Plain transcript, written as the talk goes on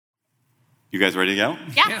You guys ready to go?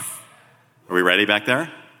 Yes. Yeah. Are we ready back there?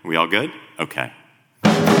 Are we all good? Okay.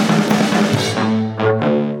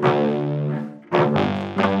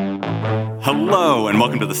 Hello, and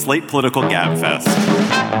welcome to the Slate Political Gabfest.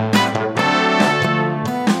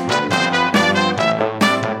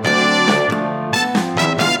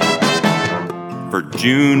 For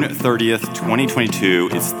June 30th, 2022,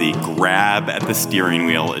 it's the Grab at the Steering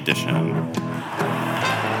Wheel edition.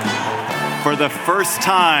 For the first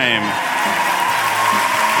time,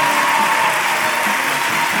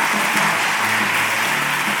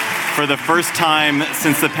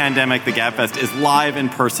 since the pandemic, the Gabfest is live in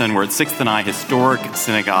person. We're at 6th and I Historic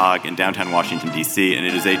Synagogue in downtown Washington, D.C., and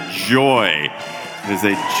it is a joy. It is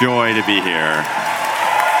a joy to be here.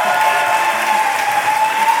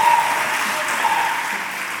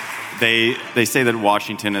 They say that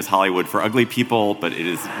Washington is Hollywood for ugly people, but it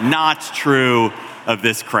is not true of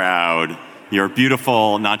this crowd. You're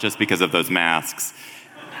beautiful, not just because of those masks.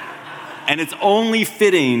 And it's only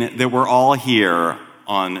fitting that we're all here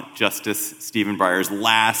on Justice Stephen Breyer's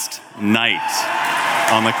last night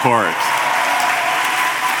on the court.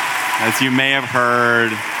 As you may have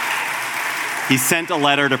heard, he sent a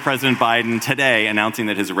letter to President Biden today announcing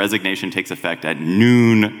that his resignation takes effect at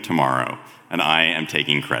noon tomorrow, and I am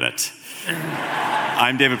taking credit.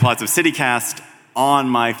 I'm David Plotz of CityCast. On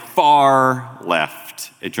my far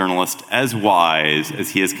left, a journalist as wise as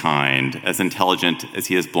he is kind, as intelligent as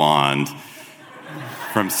he is blonde.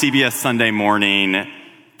 From CBS Sunday Morning,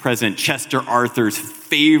 President Chester Arthur's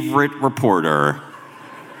favorite reporter,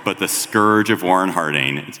 but the scourge of Warren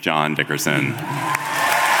Harding, it's John Dickerson.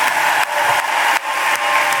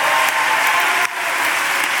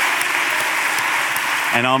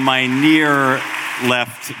 And on my near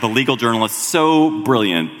left, the legal journalist, so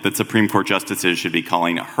brilliant that Supreme Court justices should be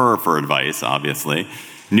calling her for advice, obviously.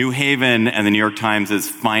 New Haven and the New York Times'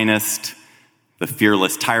 finest, the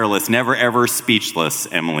fearless, tireless, never ever speechless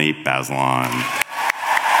Emily Bazelon.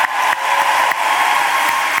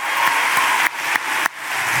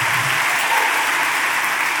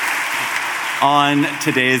 On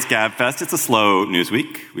today's Gabfest, it's a slow news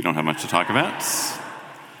week. We don't have much to talk about.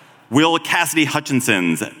 Will Cassidy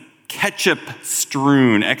Hutchinson's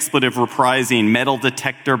ketchup-strewn, expletive reprising, metal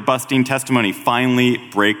detector busting testimony finally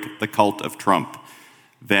break the cult of Trump?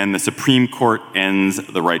 Then the Supreme Court ends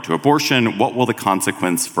the right to abortion. What will the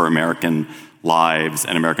consequence for American lives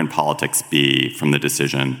and American politics be from the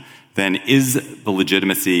decision? Then is the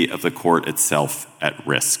legitimacy of the court itself at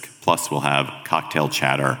risk? Plus, we'll have cocktail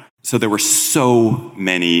chatter. So there were so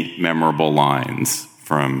many memorable lines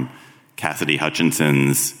from Cassidy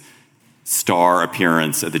Hutchinson's star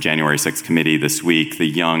appearance at the January 6th committee this week, the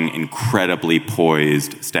young, incredibly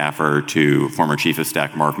poised staffer to former Chief of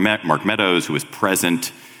Staff Mark Meadows, who was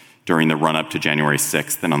present during the run-up to January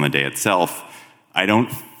 6th and on the day itself. I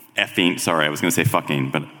was going to say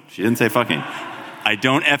fucking, but she didn't say fucking. I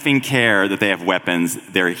don't effing care that they have weapons.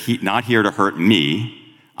 They're not here to hurt me.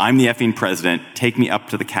 I'm the effing president. Take me up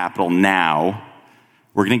to the Capitol now.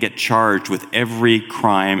 We're going to get charged with every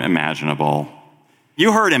crime imaginable.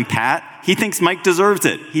 You heard him, Pat. He thinks Mike deserves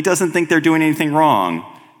it. He doesn't think they're doing anything wrong.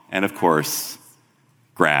 And of course,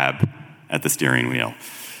 grab at the steering wheel.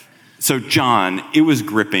 So, John, it was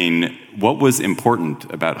gripping. What was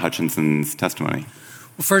important about Hutchinson's testimony?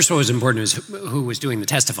 Well, first, what was important was who was doing the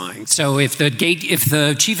testifying. So if the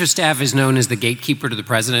chief of staff is known as the gatekeeper to the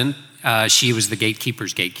president, she was the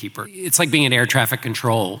gatekeeper's gatekeeper. It's like being at air traffic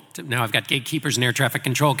control. Now I've got gatekeepers and air traffic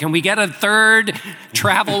control. Can we get a third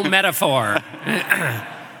travel metaphor?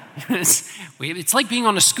 It's like being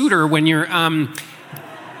on a scooter when you're...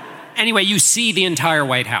 Anyway, you see the entire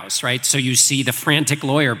White House, right? So you see the frantic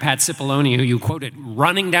lawyer, Pat Cipollone, who you quoted,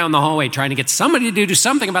 running down the hallway trying to get somebody to do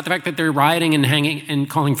something about the fact that they're rioting and hanging and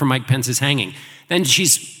calling for Mike Pence's hanging. Then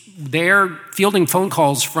she's there fielding phone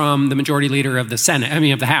calls from the majority leader of the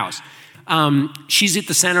House. She's at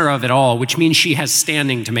the center of it all, which means she has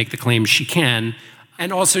standing to make the claims she can.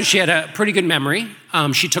 And also she had a pretty good memory.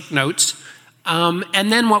 She took notes.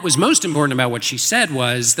 And then what was most important about what she said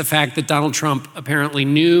was the fact that Donald Trump apparently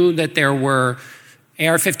knew that there were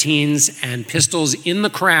AR-15s and pistols in the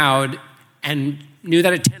crowd and knew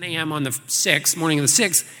that at 10 a.m. on the morning of the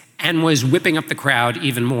 6th, and was whipping up the crowd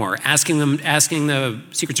even more, asking the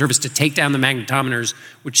Secret Service to take down the magnetometers,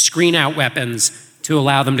 which screen out weapons, to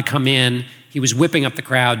allow them to come in. He was whipping up the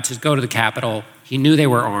crowd to go to the Capitol. He knew they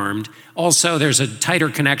were armed. Also, there's a tighter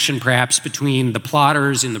connection, perhaps, between the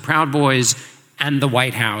plotters in the Proud Boys and the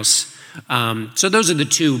White House. So those are the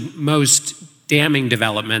two most damning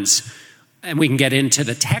developments. and we can get into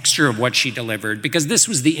the texture of what she delivered, because this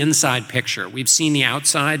was the inside picture. We've seen the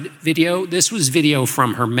outside video. This was video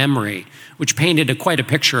from her memory, which painted quite a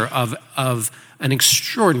picture of an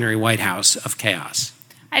extraordinary White House of chaos.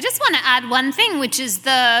 I just want to add one thing, which is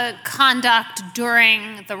the conduct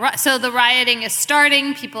during so the rioting is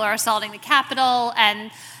starting, people are assaulting the Capitol,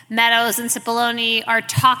 and Meadows and Cipollone are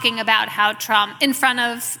talking about how Trump, in front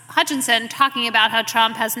of Hutchinson, talking about how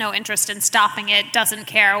Trump has no interest in stopping it, doesn't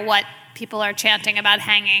care what people are chanting about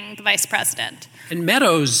hanging the vice president. And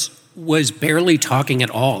Meadows was barely talking at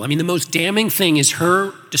all. I mean, the most damning thing is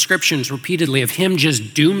her descriptions repeatedly of him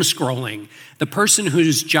just doom scrolling. The person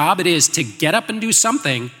whose job it is to get up and do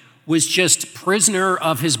something was just prisoner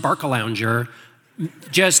of his Barcalounger,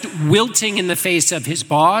 just wilting in the face of his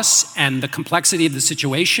boss and the complexity of the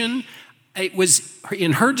situation. It was,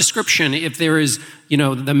 in her description, if there is,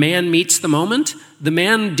 the man meets the moment, the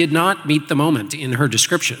man did not meet the moment in her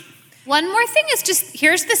description. One more thing is just,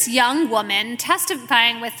 here's this young woman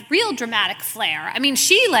testifying with real dramatic flair. I mean,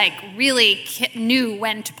 she really knew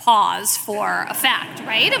when to pause for effect,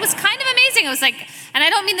 right? It was kind of amazing. It was and I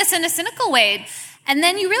don't mean this in a cynical way. And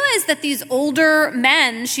then you realize that these older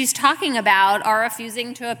men she's talking about are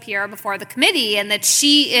refusing to appear before the committee, and that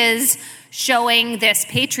she is showing this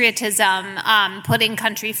patriotism, putting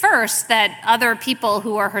country first, that other people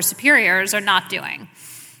who are her superiors are not doing.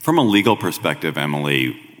 From a legal perspective,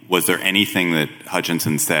 Emily, was there anything that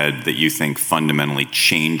Hutchinson said that you think fundamentally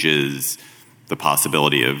changes the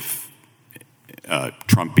possibility of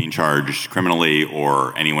Trump being charged criminally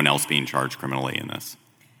or anyone else being charged criminally in this?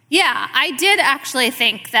 Yeah, I did actually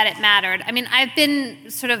think that it mattered. I mean, I've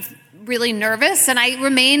been sort of really nervous, and I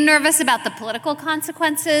remain nervous about the political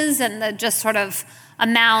consequences and the just sort of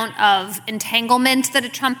amount of entanglement that a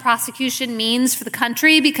Trump prosecution means for the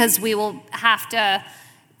country, because we will have to...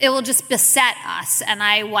 It will just beset us, and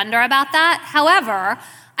I wonder about that. However,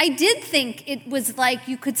 I did think it was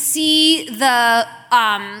you could see the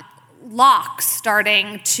locks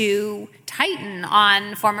starting to tighten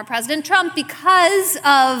on former President Trump because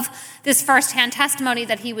of this firsthand testimony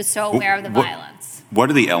that he was so aware of the violence. What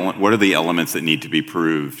are the elements that need to be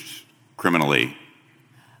proved criminally?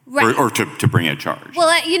 Right. Or to bring a charge? Well,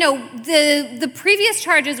 the previous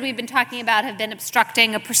charges we've been talking about have been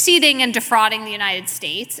obstructing a proceeding and defrauding the United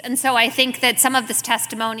States. And so I think that some of this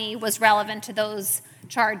testimony was relevant to those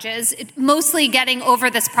charges, mostly getting over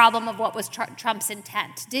this problem of what was Trump's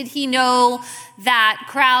intent. Did he know that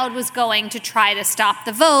crowd was going to try to stop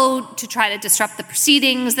the vote, to try to disrupt the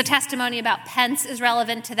proceedings? The testimony about Pence is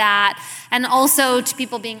relevant to that, and also to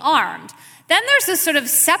people being armed. Then there's this sort of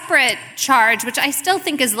separate charge, which I still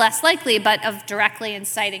think is less likely, but of directly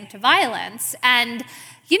inciting to violence. And,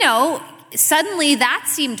 suddenly that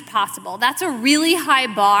seemed possible. That's a really high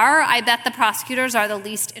bar. I bet the prosecutors are the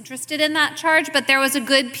least interested in that charge. But there was a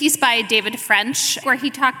good piece by David French where he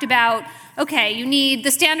talked about,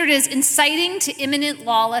 the standard is inciting to imminent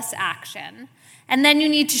lawless action. And then you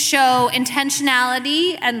need to show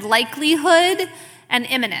intentionality and likelihood and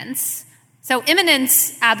imminence. So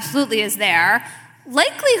imminence absolutely is there.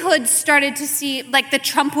 Likelihood started to seem like that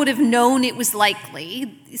Trump would have known it was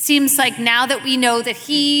likely. It seems like now that we know that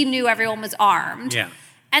he knew everyone was armed. Yeah.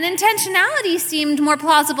 And intentionality seemed more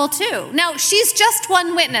plausible too. Now, she's just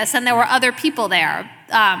one witness and there were other people there.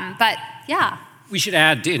 But yeah. We should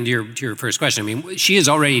add to your first question. I mean, she has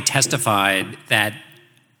already testified that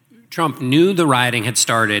Trump knew the rioting had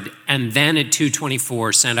started and then at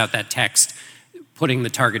 2:24 sent out that text putting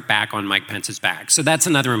the target back on Mike Pence's back. So that's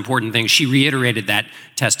another important thing. She reiterated that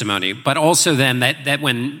testimony. But also then that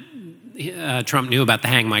when Trump knew about the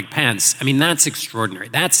hang Mike Pence, I mean, that's extraordinary.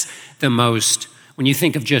 That's the most, when you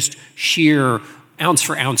think of just sheer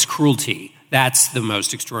ounce-for-ounce cruelty, that's the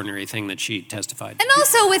most extraordinary thing that she testified. And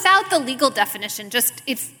also, without the legal definition, just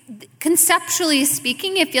if conceptually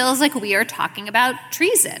speaking, it feels like we are talking about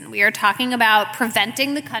treason. We are talking about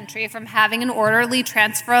preventing the country from having an orderly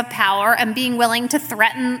transfer of power and being willing to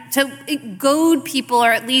threaten, to goad people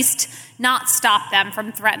or at least not stop them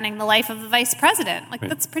from threatening the life of the vice president.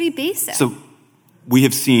 That's pretty basic. So we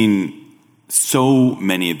have seen so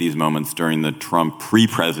many of these moments during the Trump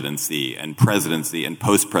pre-presidency and presidency and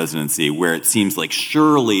post-presidency where it seems like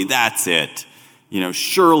surely that's it.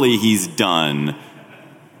 Surely he's done.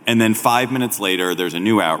 And then 5 minutes later, there's a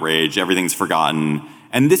new outrage. Everything's forgotten.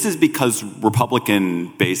 And this is because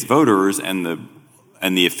Republican-based voters and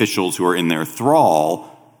the officials who are in their thrall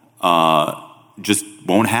just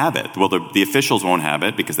won't have it. Well, the officials won't have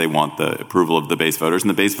it because they want the approval of the base voters, and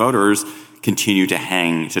the base voters continue to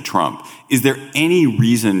hang to Trump. Is there any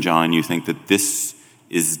reason, John, you think that this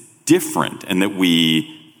is different and that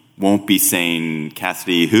we won't be saying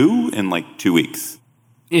Cassidy who in like 2 weeks.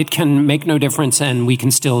 It can make no difference, and we can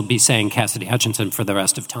still be saying Cassidy Hutchinson for the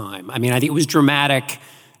rest of time. I mean, I think it was dramatic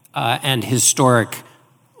and historic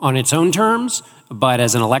on its own terms, but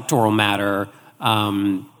as an electoral matter,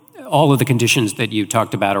 all of the conditions that you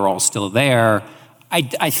talked about are all still there.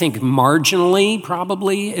 I think marginally,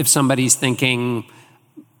 probably, if somebody's thinking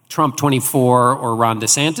Trump 24 or Ron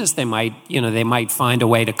DeSantis, they might find a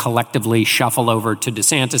way to collectively shuffle over to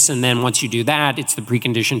DeSantis, and then once you do that, it's the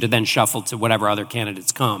precondition to then shuffle to whatever other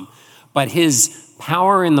candidates come. But his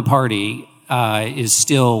power in the party is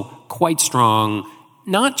still quite strong,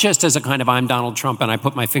 not just as a kind of I'm Donald Trump and I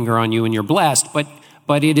put my finger on you and you're blessed, but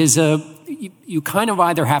it is you kind of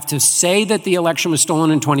either have to say that the election was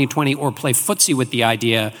stolen in 2020 or play footsie with the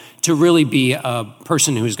idea to really be a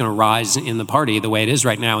person who's going to rise in the party the way it is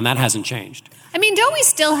right now, and that hasn't changed. I mean, don't we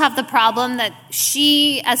still have the problem that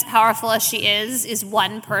she, as powerful as she is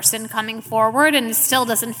one person coming forward and still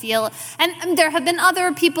doesn't feel... And there have been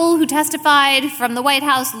other people who testified from the White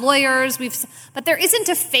House, lawyers, but there isn't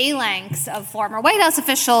a phalanx of former White House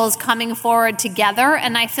officials coming forward together,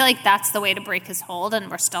 and I feel like that's the way to break his hold, and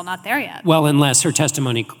we're still not there yet. Well, unless her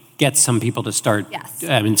testimony gets some people to start... Yes.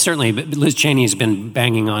 I mean, certainly Liz Cheney has been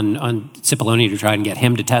banging on Cipollone to try and get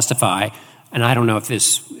him to testify, and I don't know if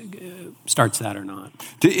this starts that or not.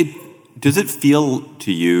 Does it feel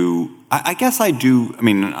to you... I guess I do... I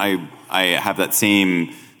mean, I have that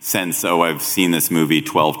same sense, I've seen this movie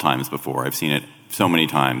 12 times before. I've seen it so many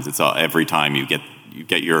times. It's every time you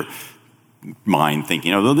get your mind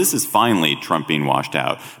thinking, although this is finally Trump being washed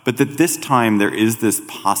out, but that this time there is this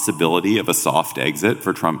possibility of a soft exit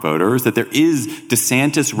for Trump voters, that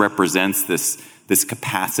DeSantis represents this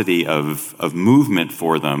capacity of movement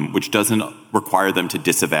for them, which doesn't require them to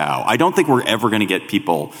disavow. I don't think we're ever going to get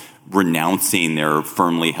people renouncing their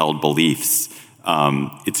firmly held beliefs.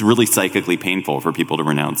 It's really psychically painful for people to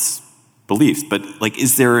renounce beliefs. But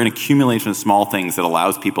is there an accumulation of small things that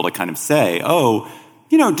allows people to kind of say,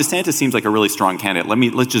 DeSantis seems like a really strong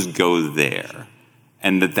candidate. Let's just go there.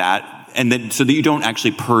 And so that you don't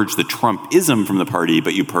actually purge the Trumpism from the party,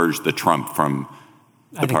 but you purge the Trump from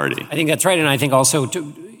the party. I think that's right. And I think also,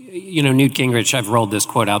 Newt Gingrich, I've rolled this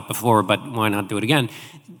quote out before, but why not do it again,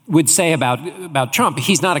 would say about Trump,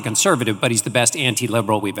 he's not a conservative, but he's the best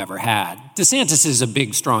anti-liberal we've ever had. DeSantis is a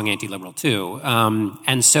big, strong anti-liberal, too.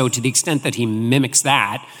 And so to the extent that he mimics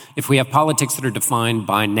that, if we have politics that are defined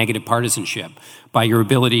by negative partisanship, by your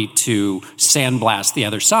ability to sandblast the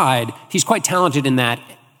other side, he's quite talented in that,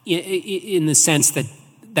 in the sense that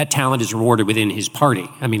that talent is rewarded within his party.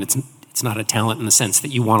 I mean, it's not a talent in the sense that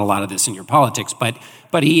you want a lot of this in your politics, but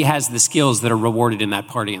he has the skills that are rewarded in that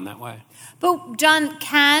party in that way. But, John,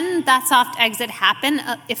 can that soft exit happen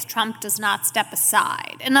if Trump does not step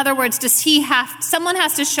aside? In other words, someone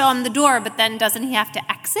has to show him the door, but then doesn't he have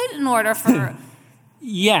to exit in order for...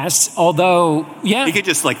 Yes, although, yeah. You could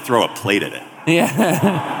just throw a plate at it.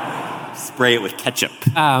 Yeah. Spray it with ketchup.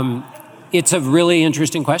 It's a really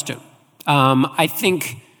interesting question. I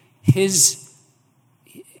think it's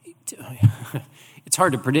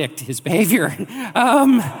hard to predict his behavior.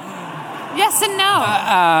 Yes and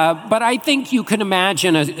no. But I think you can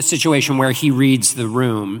imagine a situation where he reads the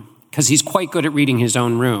room, because he's quite good at reading his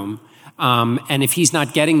own room. And if he's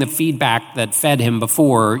not getting the feedback that fed him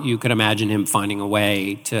before, you could imagine him finding a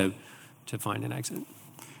way to find an exit.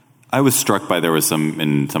 I was struck by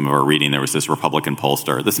in some of our reading, there was this Republican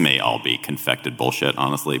pollster. This may all be confected bullshit,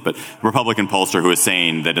 honestly, but Republican pollster who was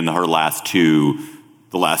saying that in the last two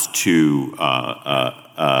focus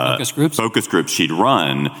groups she'd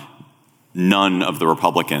run, none of the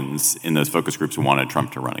Republicans in those focus groups wanted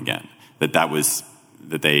Trump to run again. That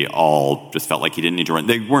they all just felt like he didn't need to run.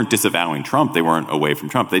 They weren't disavowing Trump. They weren't away from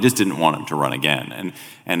Trump. They just didn't want him to run again.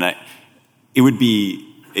 And it would be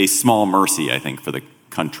a small mercy, I think, for the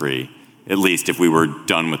country, at least if we were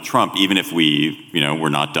done with Trump, even if we, were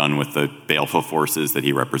not done with the baleful forces that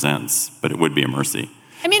he represents. But it would be a mercy.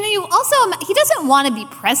 I mean, he doesn't want to be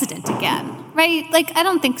president again, right? I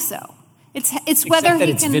don't think so. It's whether Except that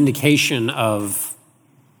it's vindication of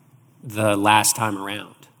the last time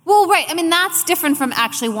around. Well, right. I mean, that's different from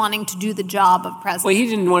actually wanting to do the job of president. Well, he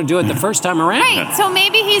didn't want to do it the first time around. Right. So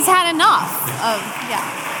maybe he's had enough of,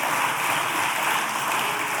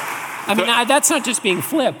 I mean, that's not just being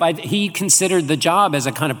flip. He considered the job as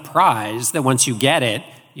a kind of prize that once you get it,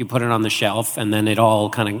 you put it on the shelf, and then it all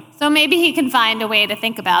kind of... So maybe he can find a way to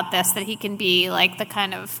think about this, that he can be like the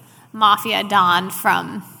kind of mafia don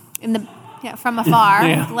from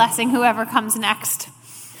afar, blessing whoever comes next.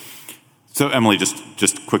 So, Emily,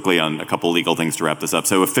 just quickly on a couple legal things to wrap this up.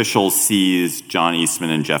 So, officials seized John Eastman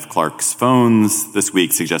and Jeff Clark's phones this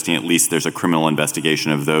week, suggesting at least there's a criminal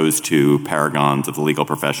investigation of those two paragons of the legal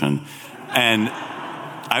profession. And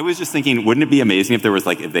I was just thinking, wouldn't it be amazing if there was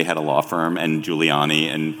if they had a law firm and Giuliani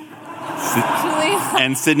and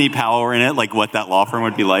Sidney Powell were in it, what that law firm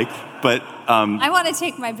would be like? But I want to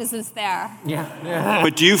take my business there. Yeah.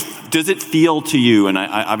 But does it feel to you, and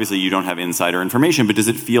obviously you don't have insider information, but does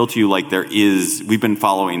it feel to you like we've been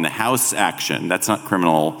following the House action? That's not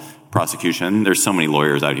criminal prosecution. There's so many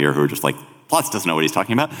lawyers out here who are just Plus doesn't know what he's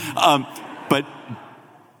talking about. But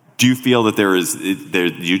do you feel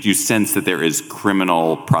that you sense that there is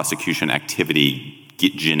criminal prosecution activity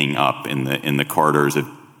ginning up in the corridors of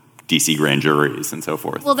D.C. grand juries and so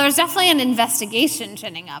forth? Well, there's definitely an investigation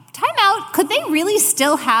ginning up. Time out. Could they really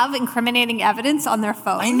still have incriminating evidence on their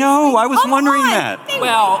phones? I know. I was wondering that. They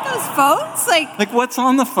want those phones? What's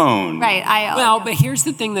on the phone? Right. But here's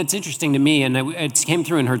the thing that's interesting to me, and it came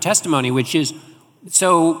through in her testimony, which is,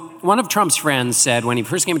 so one of Trump's friends said when he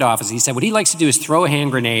first came to office, he said what he likes to do is throw a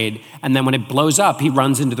hand grenade, and then when it blows up, he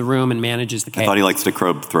runs into the room and manages the chaos. I thought he likes to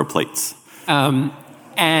throw plates.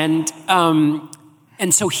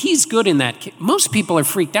 And so he's good in that. Most people are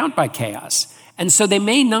freaked out by chaos. And so they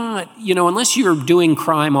may not, unless you're doing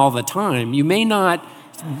crime all the time, you may not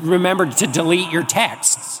remember to delete your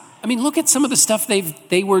texts. I mean, look at some of the stuff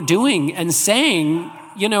they were doing and saying.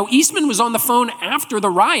 Eastman was on the phone after the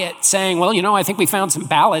riot saying, well, I think we found some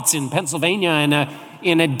ballots in Pennsylvania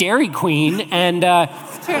in a Dairy Queen. And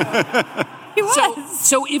he was.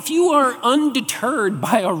 So if you are undeterred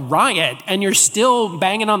by a riot and you're still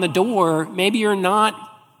banging on the door, maybe you're not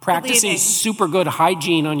practicing super good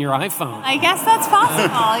hygiene on your iPhone. I guess that's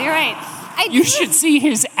possible. You're right. You should see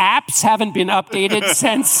his apps haven't been updated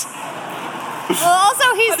since. Well,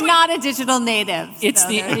 also, he's not a digital native.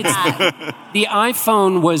 The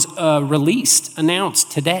iPhone was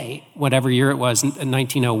announced today, whatever year it was, in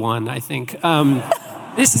 1901, I think.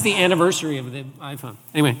 This is the anniversary of the iPhone.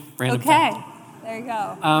 Anyway, random fact. There you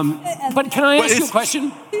go. But can I ask you a question?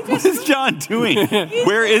 What is John doing?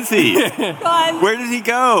 Where is he? Where did he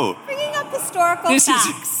go? Bringing up historical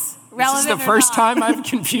facts. This is the first time I've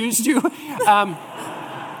confused you. Can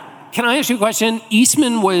I ask you a question?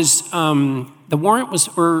 Eastman was, the warrant was,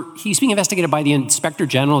 or he's being investigated by the Inspector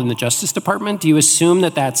General in the Justice Department. Do you assume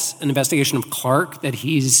that that's an investigation of Clark that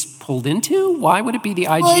he's pulled into? Why would it be the IG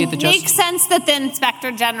at the Justice Department? It makes sense that the Inspector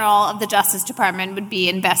General of the Justice Department would be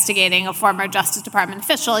investigating a former Justice Department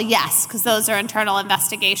official, yes, because those are internal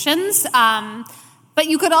investigations. But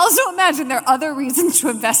you could also imagine there are other reasons to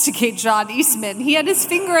investigate John Eastman. He had his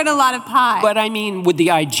finger in a lot of pie. But I mean, would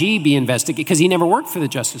the IG be investigating? Because he never worked for the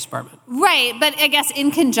Justice Department. Right, but I guess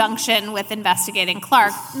in conjunction with investigating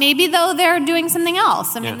Clark. Maybe, though, they're doing something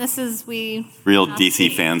else. I mean, this is, real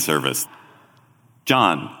DC fan service.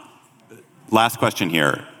 John, last question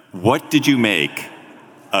here. What did you make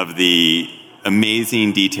of the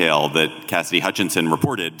amazing detail that Cassidy Hutchinson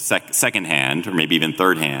reported secondhand, or maybe even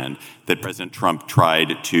thirdhand, that President Trump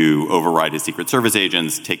tried to override his Secret Service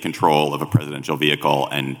agents, take control of a presidential vehicle,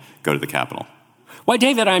 and go to the Capitol? Why,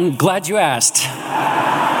 David, I'm glad you asked.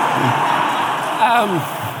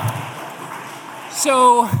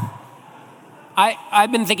 So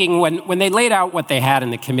I've been thinking when they laid out what they had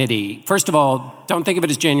in the committee, first of all, don't think of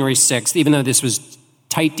it as January 6th, even though this was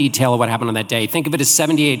tight detail of what happened on that day. Think of it as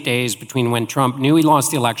 78 days between when Trump knew he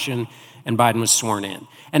lost the election and Biden was sworn in.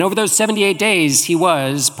 And over those 78 days, he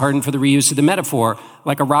was, pardon for the reuse of the metaphor,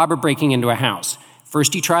 like a robber breaking into a house.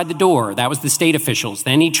 First, he tried the door. That was the state officials.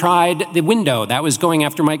 Then he tried the window. That was going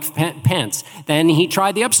after Mike Pence. Then he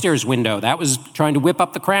tried the upstairs window. That was trying to whip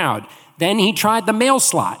up the crowd. Then he tried the mail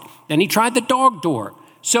slot. Then he tried the dog door.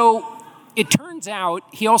 So it turns out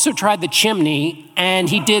he also tried the chimney, and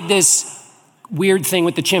he did this weird thing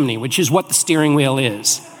with the chimney, which is what the steering wheel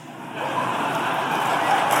is.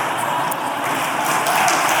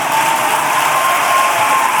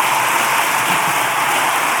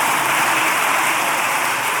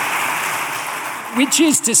 Which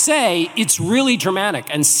is to say, it's really dramatic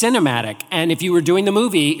and cinematic, and if you were doing the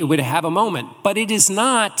movie, it would have a moment. But it is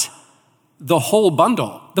not the whole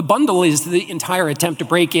bundle. The bundle is the entire attempt to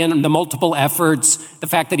break in, the multiple efforts, the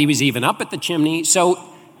fact that he was even up at the chimney. So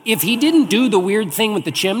if he didn't do the weird thing with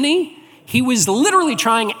the chimney, he was literally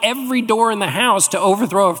trying every door in the House to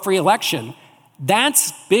overthrow a free election.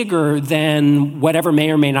 That's bigger than whatever may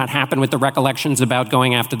or may not happen with the recollections about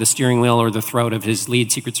going after the steering wheel or the throat of his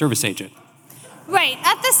lead Secret Service agent. Right.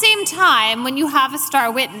 At the the same time, when you have a star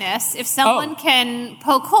witness, if someone can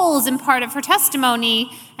poke holes in part of her testimony,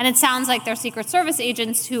 and it sounds like they're Secret Service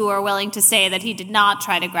agents who are willing to say that he did not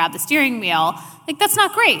try to grab the steering wheel, like, that's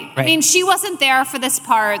not great. Right. I mean, she wasn't there for this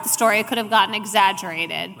part. The story could have gotten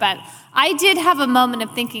exaggerated. Right. But I did have a moment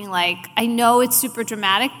of thinking, like, I know it's super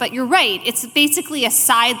dramatic, but you're right. It's basically a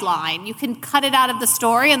sideline. You can cut it out of the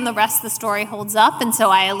story, and the rest of the story holds up. And so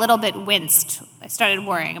I a little bit winced. I started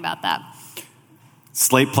worrying about that.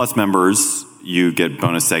 Slate Plus members, you get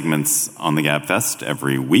bonus segments on the Gabfest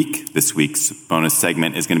every week. This week's bonus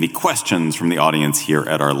segment is going to be questions from the audience here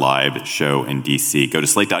at our live show in D.C. Go to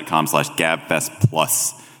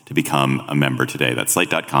slate.com/GabfestPlus to become a member today. That's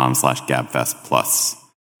slate.com/GabfestPlus.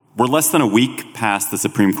 We're less than a week past the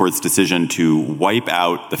Supreme Court's decision to wipe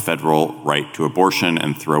out the federal right to abortion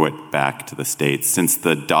and throw it back to the states. Since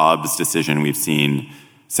the Dobbs decision, we've seen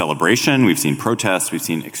celebration, we've seen protests, we've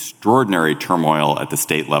seen extraordinary turmoil at the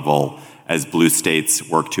state level as blue states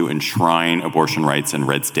work to enshrine abortion rights and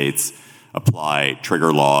red states apply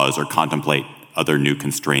trigger laws or contemplate other new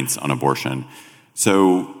constraints on abortion.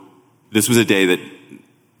 So this was a day that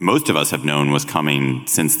most of us have known was coming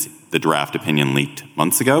since the draft opinion leaked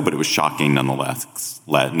months ago, but it was shocking nonetheless.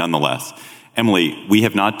 Emily, we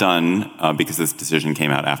have not done, because this decision came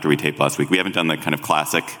out after we taped last week, we haven't done the kind of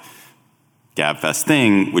classic Gabfest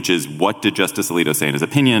thing, which is, what did Justice Alito say in his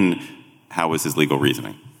opinion? How was his legal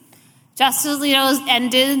reasoning? Justice Alito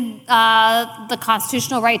ended the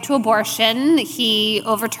constitutional right to abortion. He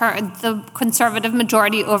overturned, the conservative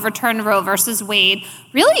majority overturned Roe versus Wade,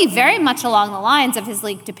 really very much along the lines of his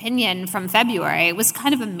leaked opinion from February. It was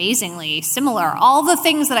kind of amazingly similar. All the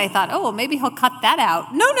things that I thought, oh, maybe he'll cut that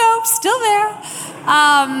out. No, still there.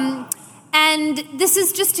 And this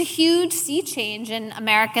is just a huge sea change in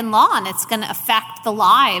American law, and it's going to affect the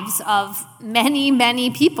lives of many,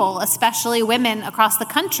 many people, especially women across the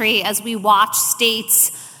country, as we watch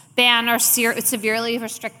states ban or severely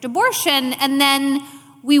restrict abortion. And then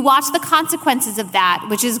we watch the consequences of that,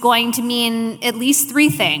 which is going to mean at least three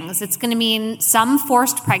things. It's going to mean some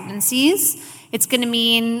forced pregnancies. It's going to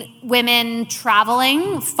mean women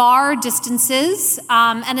traveling far distances.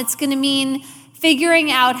 And it's going to mean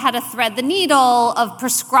figuring out how to thread the needle of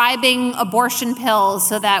prescribing abortion pills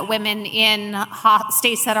so that women in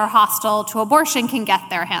states that are hostile to abortion can get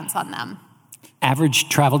their hands on them. Average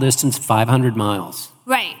travel distance, 500 miles.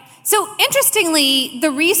 Right. So interestingly, the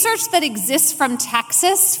research that exists from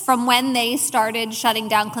Texas from when they started shutting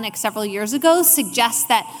down clinics several years ago suggests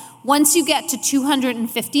that once you get to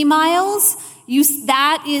 250 miles,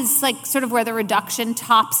 that is like sort of where the reduction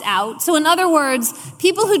tops out. So in other words,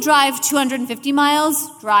 people who drive 250 miles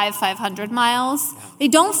drive 500 miles. They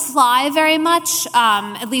don't fly very much,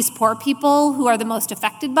 at least poor people who are the most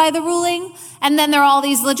affected by the ruling. And then there are all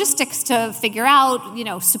these logistics to figure out,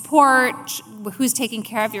 support, who's taking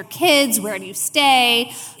care of your kids, where do you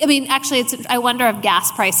stay? I mean, actually, I wonder if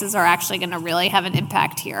gas prices are actually going to really have an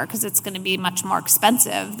impact here, because it's going to be much more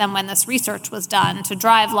expensive than when this research was done to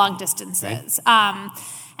drive long distances. Right.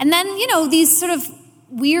 And then, these sort of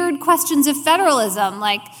weird questions of federalism,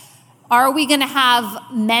 like, are we going to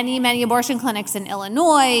have many, many abortion clinics in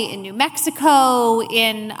Illinois, in New Mexico,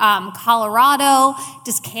 in Colorado?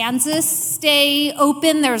 Does Kansas stay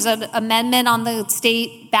open? There's an amendment on the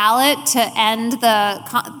state ballot to end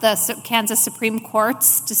the Kansas Supreme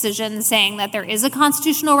Court's decision saying that there is a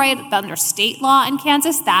constitutional right under state law in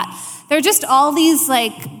Kansas. That there are just all these,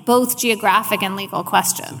 like, both geographic and legal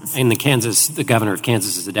questions. And the governor of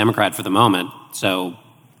Kansas is a Democrat for the moment, so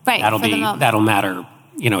that'll matter.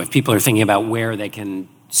 If people are thinking about where they can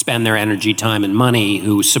spend their energy, time, and money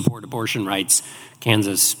who support abortion rights,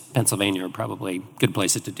 Kansas, Pennsylvania are probably good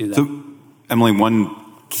places to do that. So, Emily, one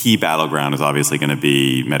key battleground is obviously going to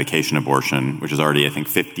be medication abortion, which is already, I think,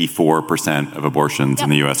 54% of abortions in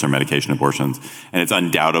the U.S. are medication abortions. And it's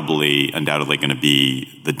undoubtedly going to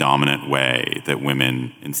be the dominant way that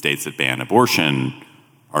women in states that ban abortion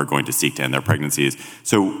are going to seek to end their pregnancies.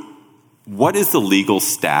 So what is the legal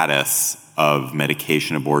status of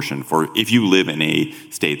medication abortion for, if you live in a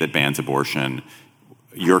state that bans abortion,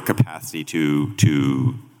 your capacity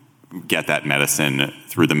to get that medicine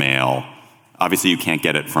through the mail? Obviously, you can't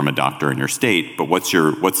get it from a doctor in your state, but what's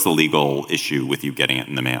the legal issue with you getting it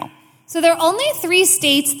in the mail? So there are only 3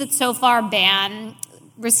 states that so far ban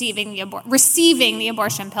receiving the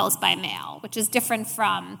abortion pills by mail, which is different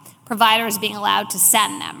from providers being allowed to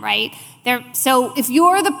send them, right? So if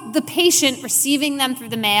you're the patient receiving them through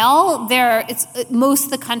the mail, it's most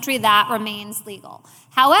of the country that remains legal.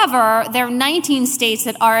 However, there are 19 states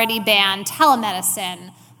that already ban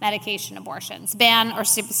telemedicine medication abortions, ban or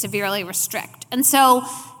severely restrict. And so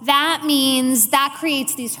that means that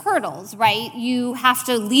creates these hurdles, right? You have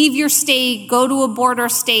to leave your state, go to a border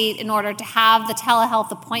state in order to have the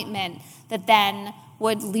telehealth appointment that then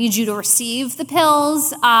would lead you to receive the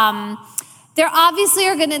pills. There obviously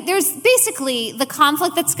are there's basically the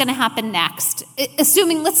conflict that's going to happen next,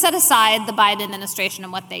 assuming, let's set aside the Biden administration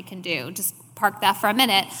and what they can do. Just park that for a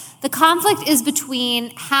minute. The conflict is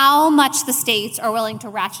between how much the states are willing to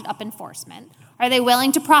ratchet up enforcement. Are they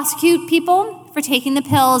willing to prosecute people for taking the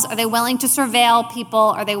pills? Are they willing to surveil people?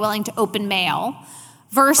 Are they willing to open mail?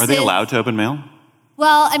 Versus, are they allowed to open mail?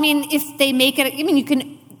 Well, I mean, if they make it, I mean, you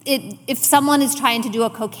can. If someone is trying to do a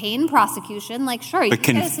cocaine prosecution, like, sure. But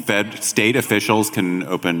can state officials can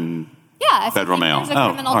open federal mail? There's a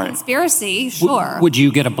criminal conspiracy, sure. Would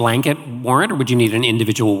you get a blanket warrant, or would you need an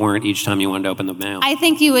individual warrant each time you wanted to open the mail? I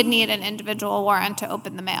think you would need an individual warrant to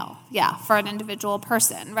open the mail, for an individual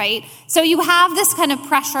person, right? So you have this kind of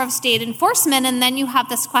pressure of state enforcement, and then you have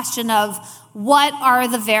this question of what are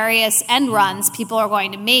the various end runs people are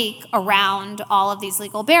going to make around all of these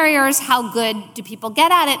legal barriers? How good do people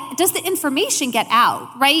get at it? Does the information get out,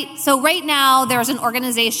 right? So right now, there's an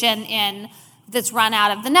organization that's run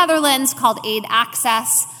out of the Netherlands called Aid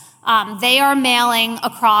Access. They are mailing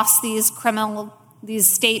across these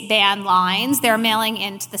state ban lines. They're mailing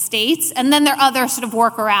into the states. And then there are other sort of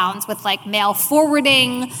workarounds with like mail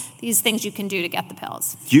forwarding, these things you can do to get the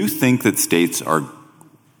pills. Do you think that states are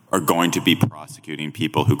going to be prosecuting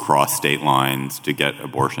people who cross state lines to get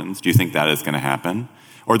abortions? Do you think that is going to happen?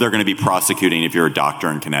 Or they're going to be prosecuting if you're a doctor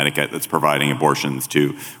in Connecticut that's providing abortions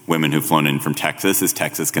to women who've flown in from Texas? Is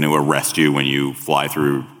Texas going to arrest you when you fly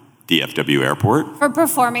through DFW airport? For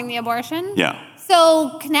performing the abortion? Yeah.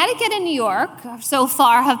 So Connecticut and New York so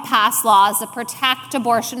far have passed laws that protect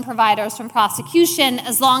abortion providers from prosecution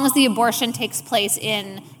as long as the abortion takes place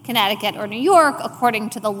in Connecticut or New York, according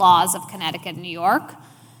to the laws of Connecticut and New York.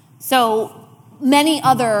 So many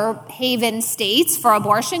other haven states for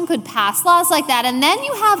abortion could pass laws like that, and then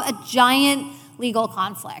you have a giant legal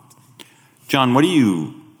conflict. John, what do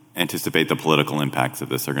you anticipate the political impacts of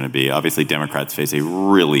this are going to be? Obviously, Democrats face a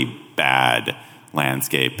really bad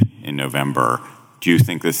landscape in November. Do you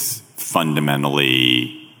think this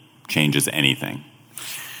fundamentally changes anything?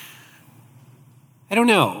 I don't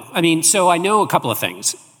know. I mean, so I know a couple of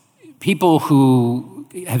things. People who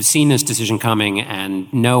have seen this decision coming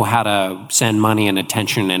and know how to send money and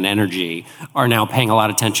attention and energy are now paying a lot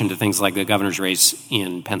of attention to things like the governor's race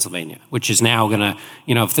in Pennsylvania, which is now going to,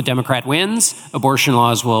 if the Democrat wins, abortion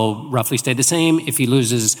laws will roughly stay the same. If he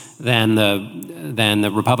loses, then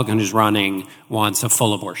the Republican who's running wants a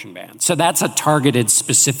full abortion ban. So that's a targeted,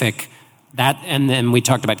 specific, and then we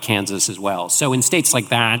talked about Kansas as well. So in states like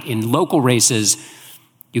that, in local races,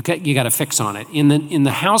 you got a fix on it. In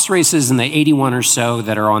the House races, in the 81 or so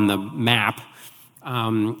that are on the map,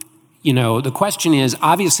 the question is,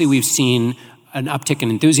 obviously we've seen an uptick in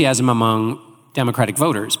enthusiasm among Democratic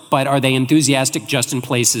voters, but are they enthusiastic just in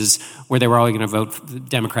places where they were all going to vote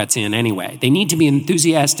Democrats in anyway? They need to be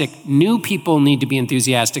enthusiastic. New people need to be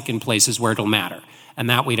enthusiastic in places where it'll matter, and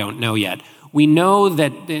that we don't know yet. We know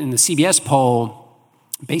that in the CBS poll,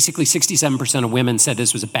 basically 67% of women said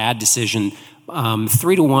this was a bad decision.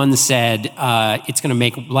 3-1 said it's going to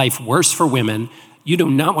make life worse for women. You do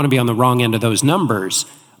not want to be on the wrong end of those numbers,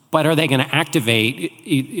 but are they going to activate?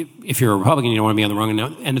 If you're a Republican, you don't want to be on the wrong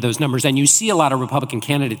end of those numbers. And you see a lot of Republican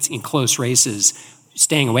candidates in close races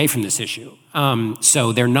staying away from this issue.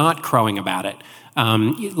 So they're not crowing about it.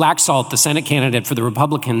 Laxalt, the Senate candidate for the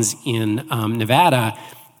Republicans in Nevada,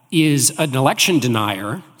 is an election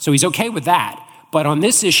denier, so he's okay with that. But on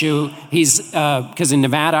this issue, he's because in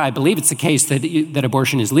Nevada, I believe it's the case that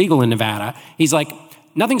abortion is legal in Nevada. He's like,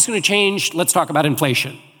 nothing's going to change. Let's talk about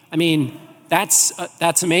inflation. I mean, that's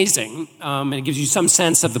amazing, and it gives you some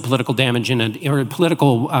sense of the political damage or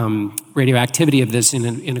political radioactivity of this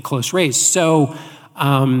in a close race. So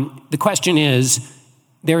the question is,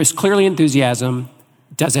 there is clearly enthusiasm.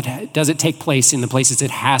 Does it take place in the places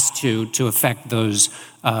it has to affect those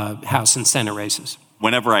House and Senate races?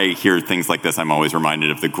 Whenever I hear things like this, I'm always reminded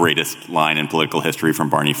of the greatest line in political history from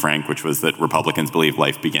Barney Frank, which was that Republicans believe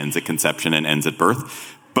life begins at conception and ends at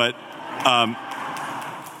birth. But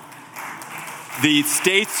the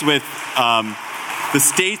states with the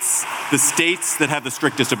states that have the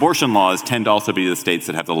strictest abortion laws tend to also be the states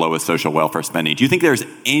that have the lowest social welfare spending. Do you think there's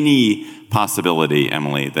any possibility,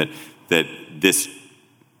 Emily, that this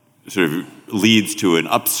sort of leads to an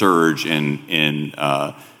upsurge in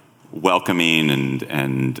welcoming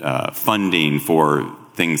and funding for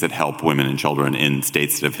things that help women and children in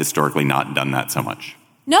states that have historically not done that so much?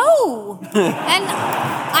 No. And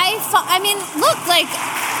I mean, look, like,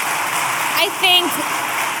 I think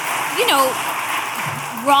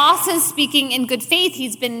Ross is speaking in good faith.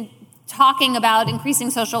 He's been talking about increasing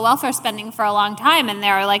social welfare spending for a long time, and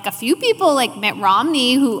there are like a few people like Mitt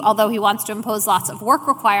Romney who, although he wants to impose lots of work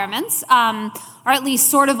requirements, are at least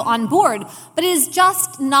sort of on board, but it is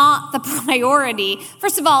just not the priority.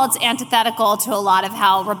 First of all, it's antithetical to a lot of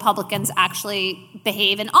how Republicans actually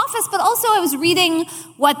behave in office, but also I was reading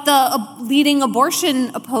what the leading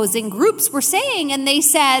abortion opposing groups were saying, and they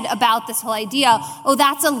said about this whole idea,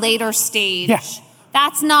 that's a later stage. Yeah.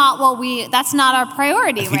 That's not our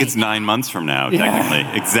priority. I think it's 9 months from now,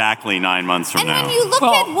 technically. Exactly 9 months from now. And when you look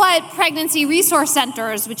at what pregnancy resource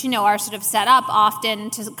centers, which, are sort of set up often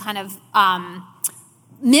to kind of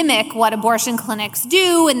mimic what abortion clinics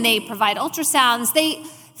do, and they provide ultrasounds,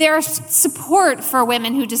 their support for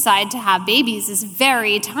women who decide to have babies is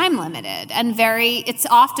very time limited and it's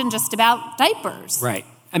often just about diapers. Right.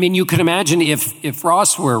 I mean, you could imagine if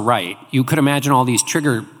Ross were right, you could imagine all these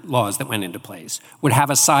trigger laws that went into place would have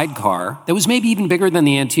a sidecar that was maybe even bigger than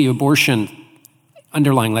the anti-abortion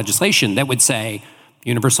underlying legislation that would say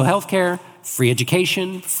universal health care, free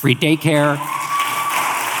education, free daycare,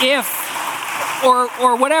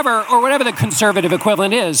 or whatever the conservative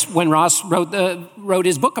equivalent is. When Ross wrote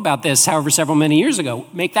his book about this, however, many years ago,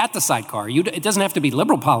 make that the sidecar. It doesn't have to be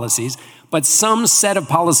liberal policies, but some set of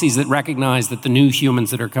policies that recognize that the new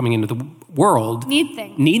humans that are coming into the world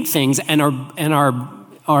need things and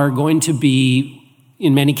are going to be,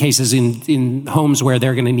 in many cases, in homes where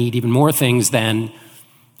they're going to need even more things than.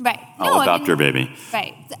 Right. I'll adopt your baby.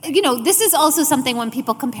 Right. This is also something when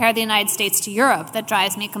people compare the United States to Europe that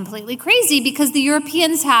drives me completely crazy, because the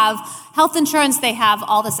Europeans have health insurance, they have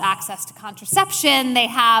all this access to contraception, they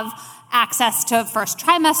have access to first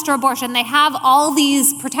trimester abortion, they have all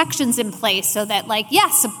these protections in place so that,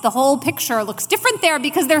 yes, the whole picture looks different there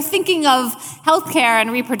because they're thinking of healthcare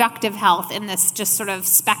and reproductive health in this just sort of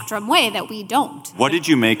spectrum way that we don't. What did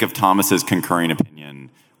you make of Thomas's concurring opinion,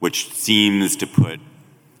 which seems to put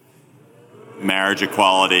marriage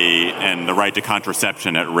equality and the right to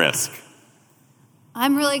contraception at risk?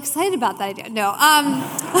 I'm really excited about that idea. No.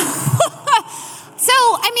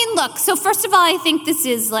 So first of all, I think this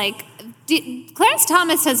is Clarence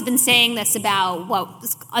Thomas has been saying this about what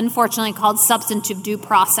is unfortunately called substantive due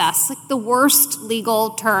process, the worst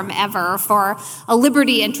legal term ever for a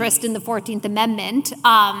liberty interest in the 14th Amendment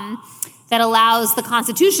that allows the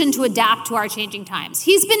Constitution to adapt to our changing times.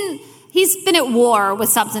 He's been at war with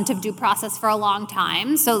substantive due process for a long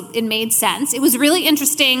time, so it made sense. It was really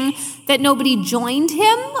interesting that nobody joined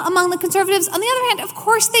him among the conservatives. On the other hand, of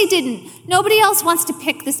course they didn't. Nobody else wants to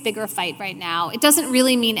pick this bigger fight right now. It doesn't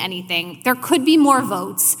really mean anything. There could be more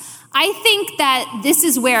votes. I think that this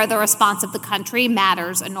is where the response of the country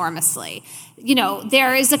matters enormously.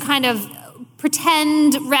 There is a kind of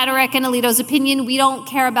pretend rhetoric in Alito's opinion. We don't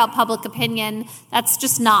care about public opinion. That's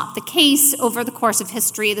just not the case. Over the course of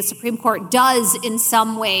history, the Supreme Court does in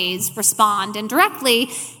some ways respond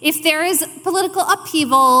indirectly. If there is political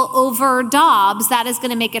upheaval over Dobbs, that is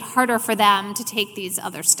going to make it harder for them to take these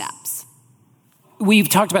other steps. We've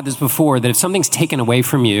talked about this before, that if something's taken away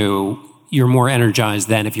from you, you're more energized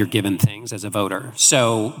than if you're given things as a voter.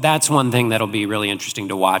 So that's one thing that'll be really interesting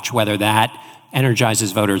to watch, whether that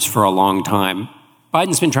energizes voters for a long time.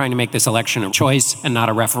 Biden's been trying to make this election a choice and not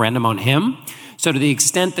a referendum on him. So to the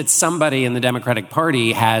extent that somebody in the Democratic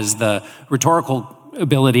Party has the rhetorical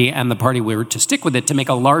ability and the party were to stick with it to make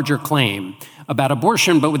a larger claim about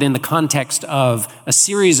abortion, but within the context of a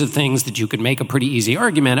series of things that you could make a pretty easy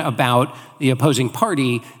argument about the opposing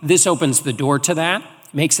party, this opens the door to that.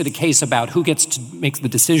 Makes it a case about who gets to make the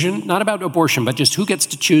decision, not about abortion, but just who gets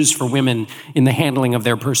to choose for women in the handling of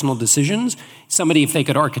their personal decisions. Somebody, if they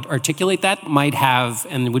could articulate that, might have,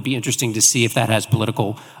 and it would be interesting to see if that has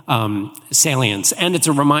political salience. And it's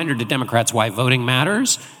a reminder to Democrats why voting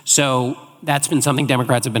matters. So that's been something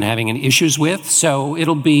Democrats have been having issues with. So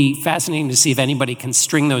it'll be fascinating to see if anybody can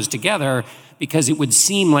string those together, because it would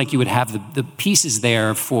seem like you would have the pieces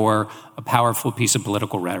there for a powerful piece of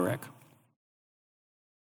political rhetoric.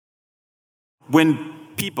 When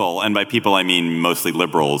people, and by people I mean mostly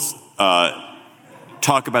liberals,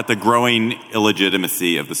 talk about the growing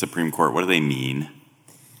illegitimacy of the Supreme Court, what do they mean?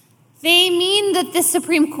 They mean that the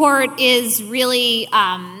Supreme Court is really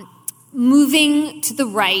moving to the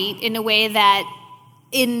right in a way that,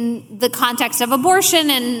 in the context of abortion,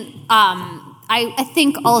 and I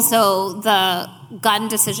think also the gun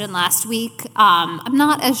decision last week, I'm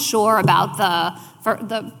not as sure about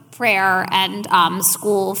the prayer and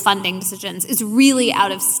school funding decisions, is really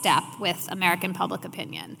out of step with American public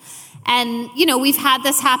opinion. And, we've had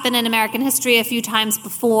this happen in American history a few times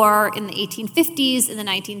before, in the 1850s, in the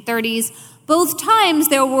 1930s. both times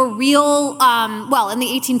there were real, in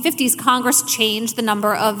the 1850s, Congress changed the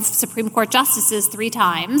number of Supreme Court justices 3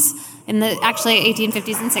 times, in the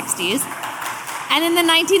 1850s and 60s. And in the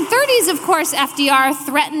 1930s, of course, FDR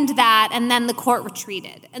threatened that, and then the court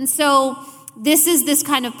retreated. And so this is this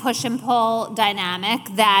kind of push and pull dynamic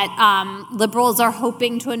that liberals are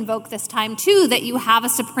hoping to invoke this time, too, that you have a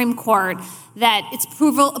Supreme Court, that its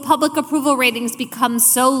public approval ratings become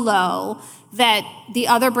so low that the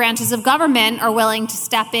other branches of government are willing to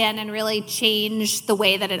step in and really change the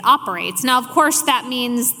way that it operates. Now, of course, that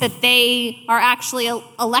means that they are actually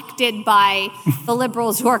elected by the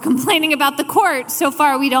liberals who are complaining about the court. So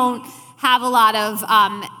far, we don't have a lot of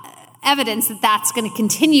evidence that that's going to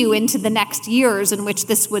continue into the next years in which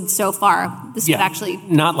this would actually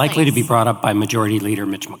not likely to be brought up by Majority Leader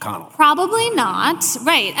Mitch McConnell. Probably not,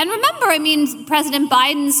 right. And remember, President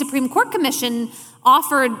Biden's Supreme Court Commission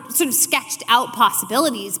sort of sketched out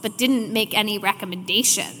possibilities, but didn't make any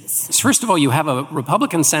recommendations. First of all, you have a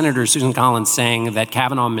Republican Senator, Susan Collins, saying that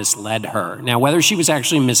Kavanaugh misled her. Now, whether she was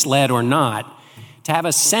actually misled or not, to have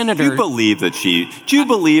a senator... Do you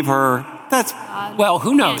believe her? That's... Well,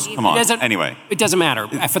 who knows? Come on. Anyway. It doesn't matter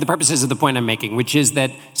for the purposes of the point I'm making, which is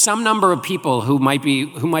that some number of people who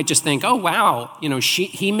might just think, oh, wow,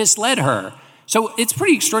 he misled her. So it's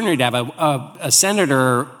pretty extraordinary to have a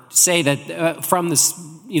senator say that from this,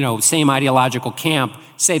 same ideological camp,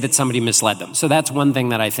 say that somebody misled them. So that's one thing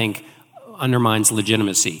that I think undermines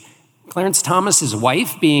legitimacy. Clarence Thomas's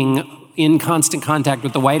wife being in constant contact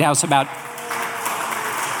with the White House about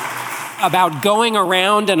going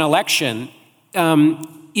around an election,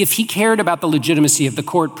 if he cared about the legitimacy of the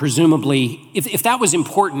court, presumably, if that was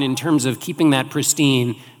important in terms of keeping that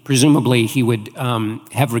pristine, presumably he would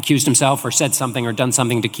have recused himself or said something or done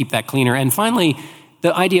something to keep that cleaner. And finally,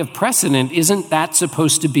 the idea of precedent, isn't that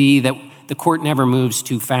supposed to be that the court never moves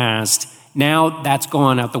too fast? Now that's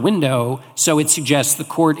gone out the window, so it suggests the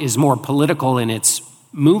court is more political in its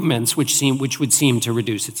movements, which would seem to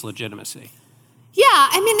reduce its legitimacy. Yeah,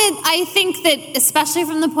 I think that especially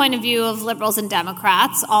from the point of view of liberals and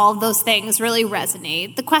Democrats, all of those things really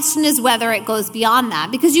resonate. The question is whether it goes beyond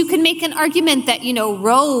that, because you can make an argument that,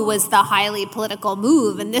 Roe was the highly political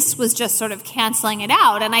move, and this was just sort of canceling it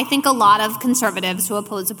out. And I think a lot of conservatives who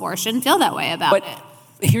oppose abortion feel that way about it.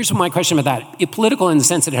 Here's my question about that. Political in the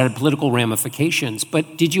sense that it had political ramifications,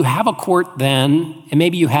 but did you have a court then, and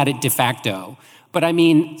maybe you had it de facto, but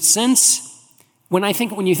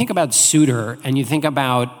when you think about Souter and you think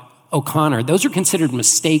about O'Connor, those are considered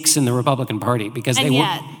mistakes in the Republican Party because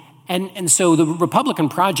and so the Republican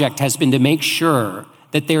project has been to make sure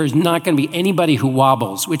that there is not going to be anybody who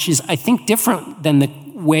wobbles, which is, I think, different than the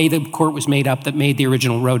way the court was made up that made the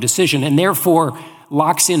original Roe decision, and therefore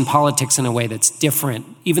locks in politics in a way that's different,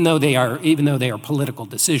 even though they are political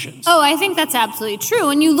decisions. Oh, I think that's absolutely true.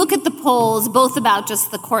 And you look at the polls, both about just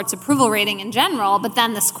the court's approval rating in general, but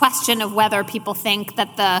then this question of whether people think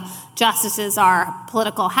that the justices are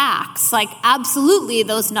political hacks. Absolutely,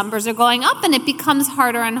 those numbers are going up, and it becomes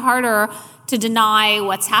harder and harder to deny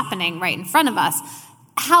what's happening right in front of us.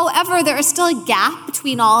 However, there is still a gap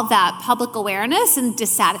between all of that public awareness and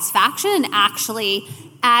dissatisfaction and actually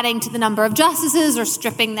adding to the number of justices or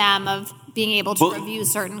stripping them of being able to review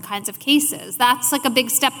certain kinds of cases. That's a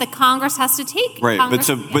big step that Congress has to take. Right, but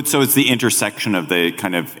so it's the intersection of the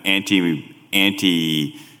kind of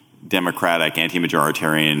anti-democratic,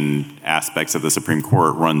 anti-majoritarian aspects of the Supreme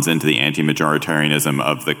Court runs into the anti-majoritarianism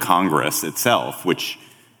of the Congress itself, which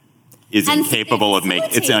is incapable of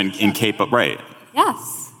making... It's incapable, right.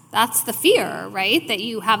 Yes. That's the fear, right? That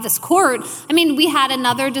you have this court. We had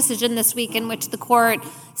another decision this week in which the court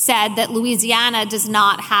said that Louisiana does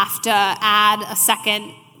not have to add a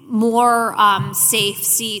second, more safe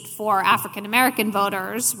seat for African-American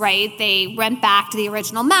voters, right? They went back to the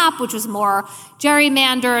original map, which was more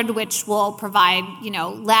gerrymandered, which will provide,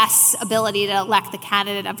 less ability to elect the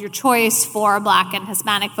candidate of your choice for Black and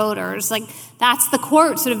Hispanic voters. That's the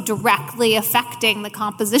court sort of directly affecting the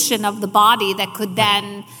composition of the body that could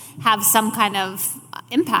then have some kind of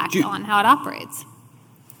impact on how it operates.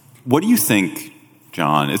 What do you think,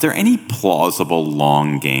 John? Is there any plausible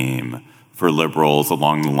long game for liberals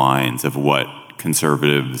along the lines of what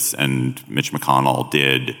conservatives and Mitch McConnell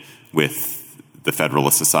did with the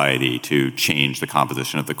Federalist Society to change the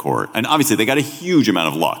composition of the court? And obviously, they got a huge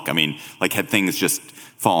amount of luck. Had things just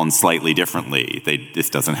fallen slightly differently, this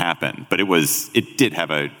doesn't happen. But it did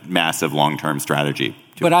have a massive long-term strategy.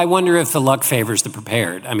 But I wonder if the luck favors the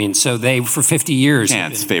prepared. So they, for 50 years...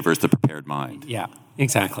 Chance favors the prepared mind. Yeah,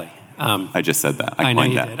 exactly. I just said that. I know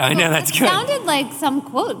coined you that. did. I know, that's good. It sounded like some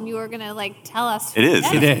quote, and you were going to tell us. It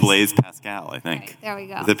is. It is. Blaise Pascal, I think. Right, there we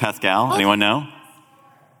go. Is it Pascal? Anyone know?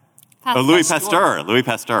 Pascal. Louis Pasteur. Louis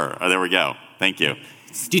Pasteur. Oh, there we go. Thank you.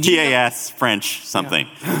 Did you TAS, French, something.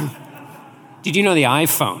 Did you know the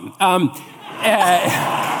iPhone?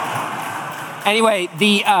 Anyway,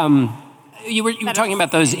 you were talking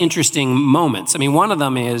about those interesting moments. I mean, one of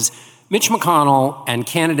them is Mitch McConnell and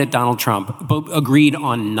candidate Donald Trump both agreed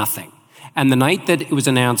on nothing. And the night that it was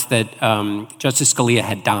announced that Justice Scalia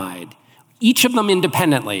had died, each of them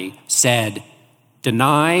independently said,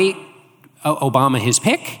 deny Obama his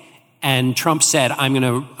pick, and Trump said, I'm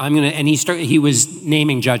gonna, and he was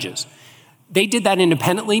naming judges. They did that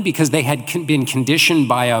independently because they had been conditioned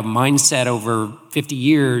by a mindset over 50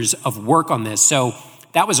 years of work on this. So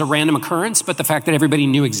that was a random occurrence, but the fact that everybody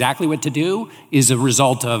knew exactly what to do is a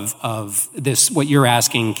result of this, what you're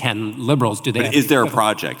asking, can liberals, do they? But is there a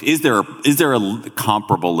project? Is there a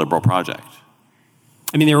comparable liberal project?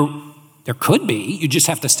 I mean, there could be. You just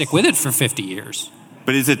have to stick with it for 50 years.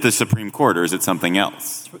 But is it the Supreme Court or is it something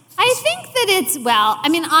else? I think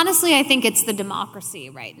that honestly, I think it's the democracy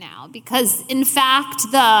right now because, in fact,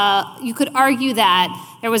 you could argue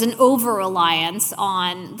that there was an over-reliance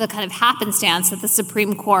on the kind of happenstance that the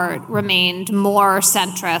Supreme Court remained more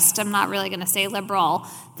centrist. I'm not really going to say liberal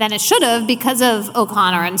than it should have because of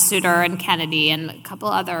O'Connor and Souter and Kennedy and a couple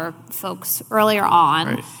other folks earlier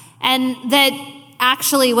on. Right. And that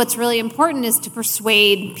actually what's really important is to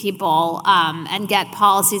persuade people and get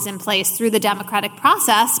policies in place through the democratic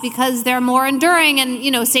process because they're more enduring.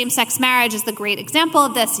 And, same-sex marriage is the great example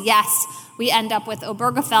of this. Yes, we end up with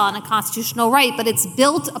Obergefell and a constitutional right, but it's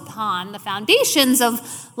built upon the foundations of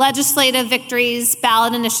legislative victories,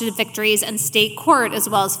 ballot initiative victories, and state court as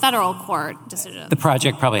well as federal court decisions. The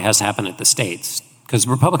project probably has to happen at the states. Because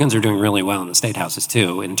Republicans are doing really well in the state houses,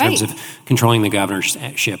 too, in terms of controlling the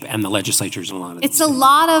governorship and the legislatures in a lot of It's a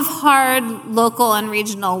lot of hard local and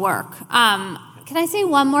regional work. Can I say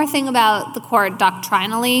one more thing about the court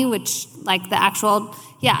doctrinally, which, the actual...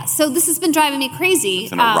 Yeah, so this has been driving me crazy.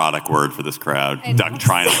 It's an erotic word for this crowd,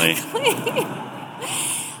 doctrinally.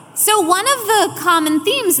 So one of the common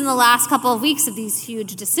themes in the last couple of weeks of these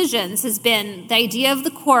huge decisions has been the idea of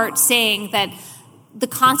the court saying that the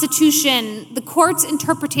Constitution, the court's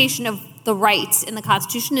interpretation of the rights in the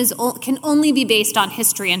Constitution can only be based on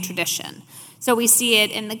history and tradition. So we see it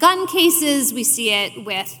in the gun cases, we see it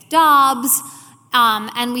with Dobbs,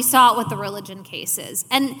 and we saw it with the religion cases.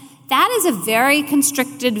 And that is a very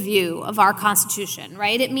constricted view of our Constitution,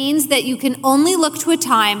 right? It means that you can only look to a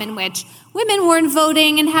time in which women weren't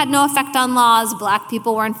voting and had no effect on laws, black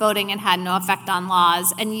people weren't voting and had no effect on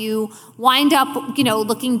laws, and you wind up,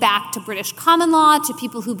 looking back to British common law, to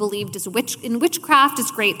people who believed in witchcraft as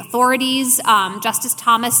great authorities. Justice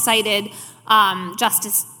Thomas cited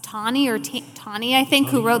Justice Taney, I think,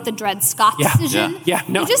 who wrote the Dred Scott decision.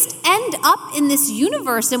 You just end up in this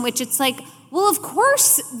universe in which it's well, of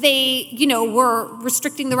course they, were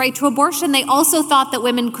restricting the right to abortion. They also thought that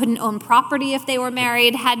women couldn't own property if they were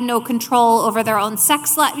married, had no control over their own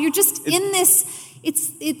sex life. You're just in this.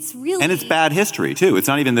 It's really, and it's bad history too. It's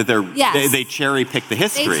not even that they cherry pick the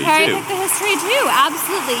history. They cherry pick the history too.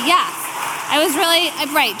 Absolutely, yes. I was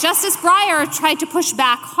really right. Justice Breyer tried to push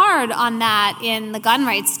back hard on that in the gun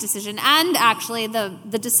rights decision, and actually the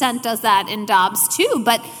dissent does that in Dobbs too.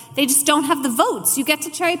 But they just don't have the votes. You get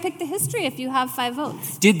to cherry pick the history if you have 5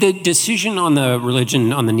 votes. Did the decision on the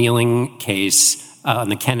religion, on the kneeling case, on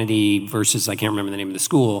the Kennedy versus, I can't remember the name of the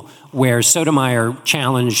school, where Sotomayor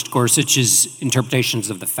challenged Gorsuch's interpretations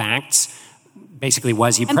of the facts, basically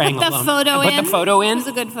was he praying alone? Put the photo in. It was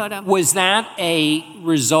a good photo. Was that a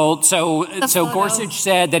result? So Gorsuch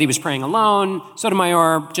said that he was praying alone.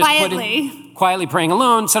 Sotomayor just quietly praying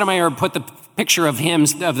alone. Sotomayor put the picture of him,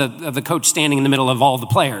 of the coach standing in the middle of all the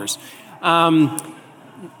players,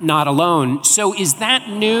 not alone. So is that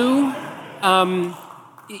new?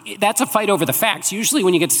 That's a fight over the facts. Usually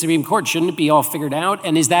when you get to the Supreme Court, shouldn't it be all figured out?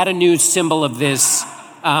 And is that a new symbol of this?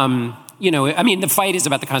 The fight is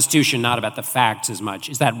about the Constitution, not about the facts as much.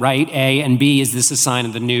 Is that right, A? And B, is this a sign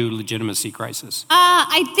of the new legitimacy crisis?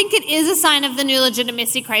 I think it is a sign of the new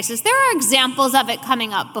legitimacy crisis. There are examples of it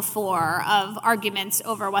coming up before, of arguments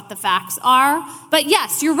over what the facts are. But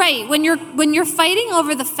yes, you're right. When you're fighting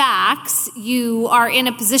over the facts, you are in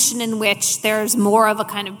a position in which there's more of a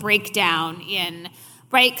kind of breakdown in...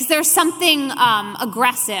 Right, because there's something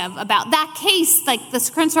aggressive about that case.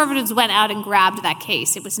 The conservatives went out and grabbed that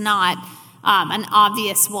case. It was not an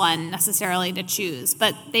obvious one necessarily to choose.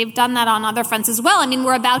 But they've done that on other fronts as well. I mean,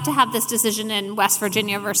 we're about to have this decision in West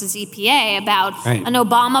Virginia versus EPA about an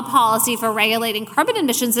Obama policy for regulating carbon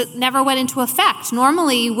emissions that never went into effect.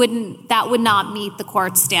 Normally, that would not meet the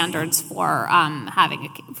court's standards for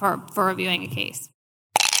for reviewing a case.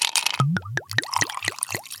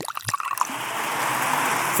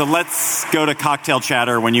 So let's go to cocktail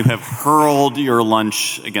chatter. When you have hurled your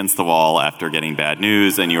lunch against the wall after getting bad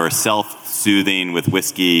news and you are self-soothing with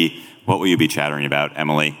whiskey, what will you be chattering about,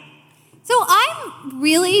 Emily? So I'm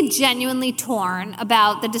really genuinely torn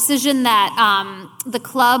about the decision that the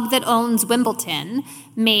club that owns Wimbledon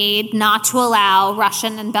made not to allow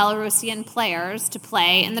Russian and Belarusian players to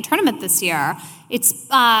play in the tournament this year. It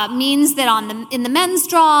means that in the men's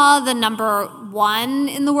draw, the number 1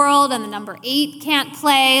 in the world and the number 8 can't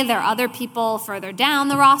play. There are other people further down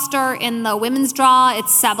the roster. In the women's draw,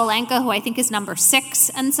 it's Sabalenka, who I think is number 6,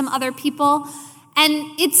 and some other people.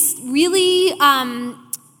 And it's really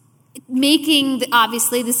making,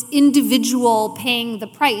 obviously, this individual paying the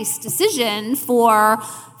price decision for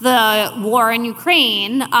the war in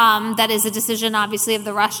Ukraine. That is a decision, obviously, of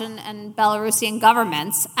the Russian and Belarusian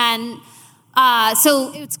governments. And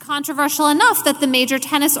so it's controversial enough that the major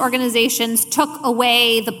tennis organizations took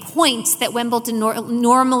away the points that Wimbledon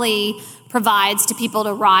normally provides to people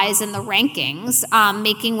to rise in the rankings,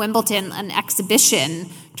 making Wimbledon an exhibition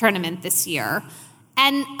tournament this year.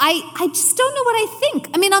 And I just don't know what I think.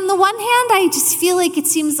 I mean, on the one hand, I just feel like it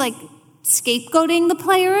seems like scapegoating the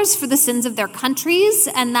players for the sins of their countries,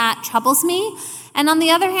 and that troubles me. And on the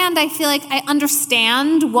other hand, I feel like I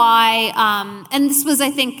understand why, and this was,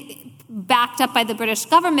 I think, backed up by the British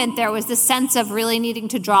government, there was this sense of really needing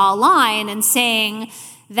to draw a line and saying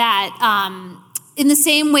that in the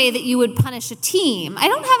same way that you would punish a team. I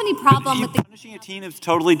don't have any problem with punishing a team is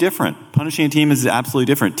totally different. Punishing a team is absolutely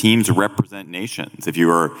different. Teams represent nations. If you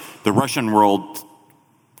were the Russian World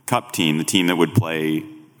Cup team, the team that would play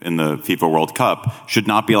in the FIFA World Cup, should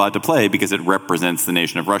not be allowed to play because it represents the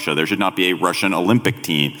nation of Russia. There should not be a Russian Olympic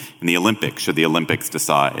team in the Olympics should the Olympics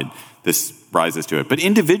decide. This rises to it. But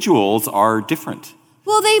individuals are different.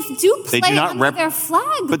 Well, they do play under their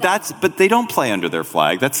flag. But they don't play under their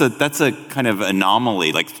flag. That's a kind of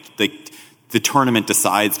anomaly. Like the tournament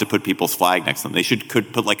decides to put people's flag next to them. They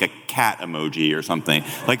could put like a cat emoji or something.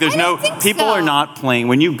 Like there's people are not playing.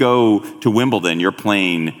 When you go to Wimbledon, you're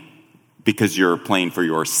playing because you're playing for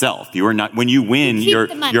yourself. You are not. When you win,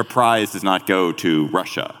 your prize does not go to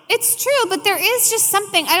Russia. It's true, but there is just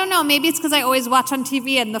something. I don't know. Maybe it's because I always watch on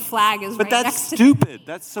TV and the flag is. But right that's next stupid.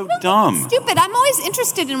 That's so dumb. It's stupid. I'm always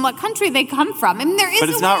interested in what country they come from. I mean, there is. But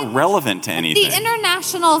it's not relevant to anything. The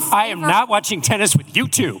international. I am not watching tennis with you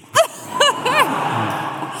two.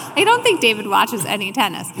 I don't think David watches any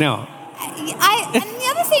tennis. No. And the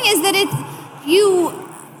other thing is that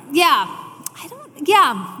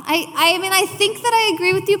I mean, I think that I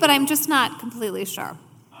agree with you, but I'm just not completely sure.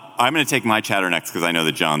 I'm going to take my chatter next because I know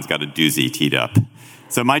that John's got a doozy teed up.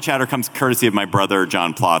 So my chatter comes courtesy of my brother,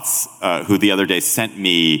 John Plotz, who the other day sent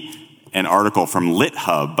me an article from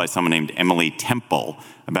LitHub by someone named Emily Temple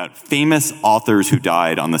about famous authors who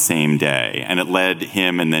died on the same day. And it led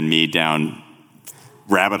him and then me down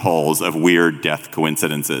rabbit holes of weird death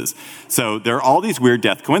coincidences. So there are all these weird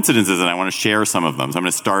death coincidences, and I want to share some of them. So I'm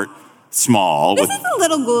going to start small. This is a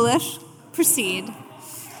little ghoulish. Proceed.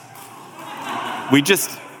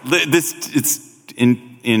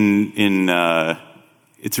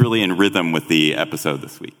 It's really in rhythm with the episode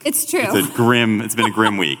this week. It's true. It's been a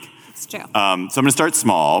grim week. It's true. So I'm going to start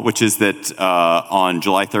small, which is that on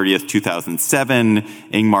July 30th, 2007,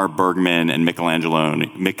 Ingmar Bergman and Michelangelo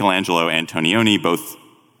Antonioni, both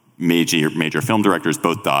major film directors,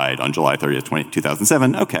 both died on July 30th,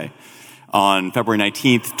 2007. Okay. On February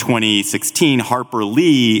 19th, 2016, Harper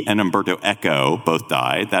Lee and Umberto Eco both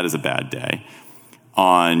died. That is a bad day.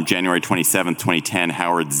 On January 27th, 2010,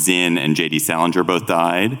 Howard Zinn and J.D. Salinger both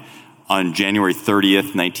died. On January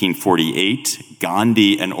 30th, 1948,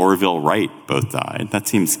 Gandhi and Orville Wright both died.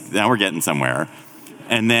 Now we're getting somewhere.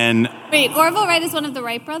 And then... Wait, Orville Wright is one of the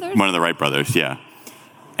Wright brothers? One of the Wright brothers, yeah.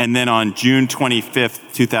 And then on June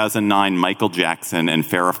 25th, 2009, Michael Jackson and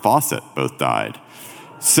Farrah Fawcett both died.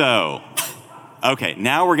 So, okay,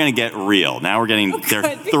 now we're going to get real. Now we're getting... There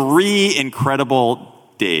are 3 incredible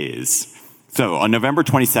days. So, on November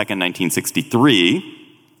 22nd, 1963,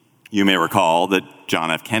 you may recall that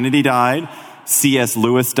John F. Kennedy died, C.S.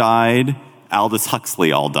 Lewis died, Aldous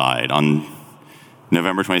Huxley all died on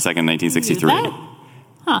November 22nd, 1963.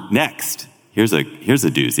 Huh. Next, here's a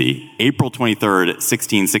doozy. April 23rd,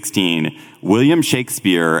 1616, William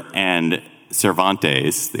Shakespeare and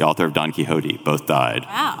Cervantes, the author of Don Quixote, both died.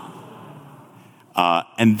 Wow.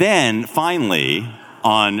 And then, finally,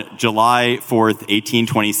 on July 4th,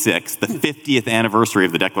 1826, the 50th anniversary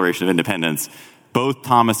of the Declaration of Independence, both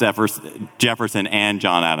Thomas Jefferson and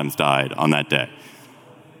John Adams died on that day.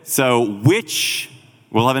 So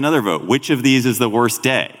we'll have another vote. Which of these is the worst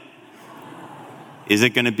day? Is it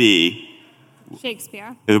going to be...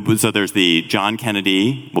 Shakespeare. So there's the John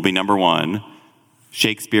Kennedy will be number 1,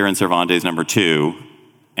 Shakespeare and Cervantes number 2,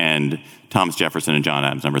 and Thomas Jefferson and John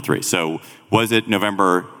Adams number 3. So was it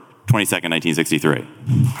November 22nd, 1963?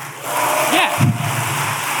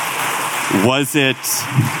 Yeah. Was it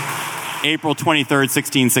April 23rd,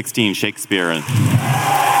 1616, Shakespeare? Literary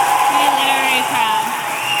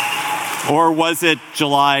crowd. Or was it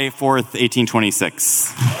July 4th,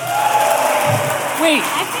 1826? Wait.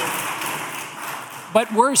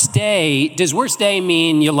 But worst day, does worst day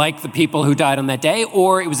mean you like the people who died on that day,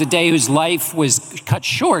 or it was a day whose life was cut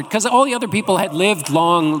short? Because all the other people had lived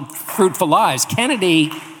long, fruitful lives.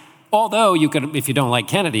 Kennedy, although you could, if you don't like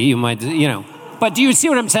Kennedy, you might, But do you see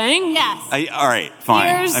what I'm saying? Yes. All right,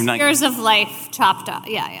 fine. Years of life chopped off.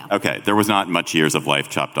 Yeah. Okay, there was not much years of life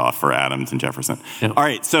chopped off for Adams and Jefferson. No. All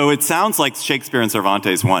right, so it sounds like Shakespeare and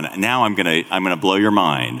Cervantes won. Now I'm gonna blow your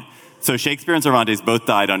mind. So Shakespeare and Cervantes both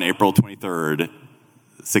died on April 23rd,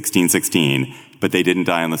 1616, but they didn't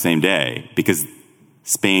die on the same day because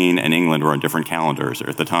Spain and England were on different calendars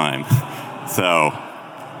at the time. So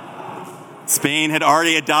Spain had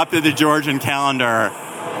already adopted the Georgian calendar,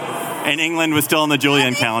 and England was still on the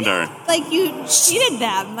Julian calendar. Like you cheated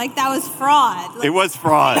them. Like that was fraud. It was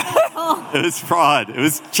fraud. It was fraud. It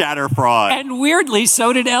was chatter fraud. And weirdly,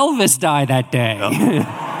 so did Elvis die that day. Oh.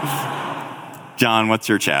 John, what's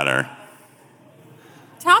your chatter?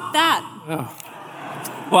 Top that. Oh.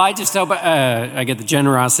 Well, I just hope I get the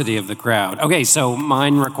generosity of the crowd. Okay, so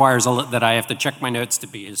mine requires that I have to check my notes to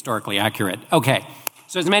be historically accurate. Okay,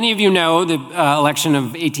 so as many of you know, the election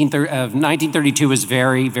of 1932 was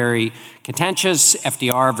very, very contentious.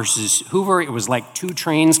 FDR versus Hoover. It was like two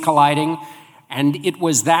trains colliding. And it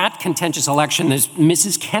was that contentious election that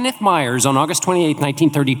Mrs. Kenneth Myers on August 28,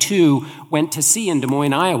 1932, went to see in Des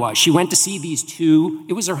Moines, Iowa. She went to see these two,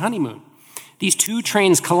 it was her honeymoon. These two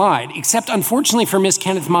trains collide, except unfortunately for Miss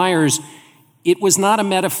Kenneth Myers, it was not a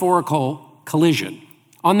metaphorical collision.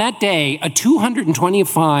 On that day, a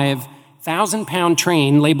 225,000-pound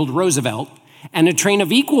train labeled Roosevelt and a train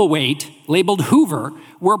of equal weight labeled Hoover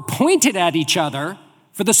were pointed at each other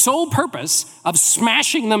for the sole purpose of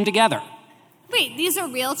smashing them together. Wait, these are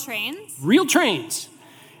real trains? Real trains.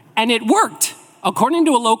 And it worked. According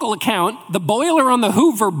to a local account, the boiler on the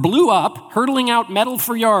Hoover blew up, hurtling out metal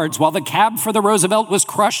for yards, while the cab for the Roosevelt was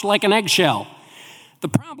crushed like an eggshell. The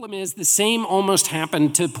problem is the same almost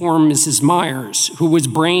happened to poor Mrs. Myers, who was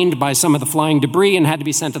brained by some of the flying debris and had to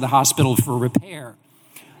be sent to the hospital for repair.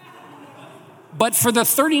 But for the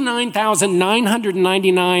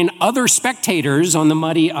 39,999 other spectators on the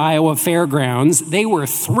muddy Iowa fairgrounds, they were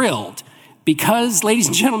thrilled because, ladies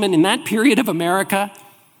and gentlemen, in that period of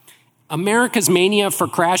America's mania for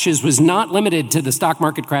crashes was not limited to the stock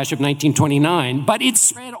market crash of 1929, but it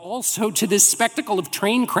spread also to this spectacle of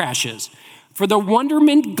train crashes. For the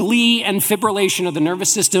wonderment, glee, and fibrillation of the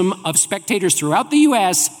nervous system of spectators throughout the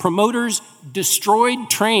U.S., promoters destroyed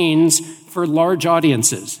trains for large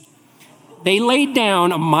audiences. They laid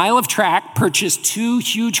down a mile of track, purchased two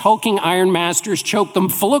huge hulking Iron Masters, choked them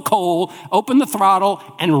full of coal, opened the throttle,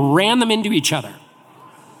 and ran them into each other.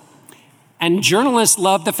 And journalists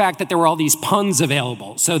loved the fact that there were all these puns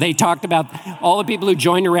available. So they talked about all the people who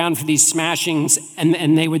joined around for these smashings,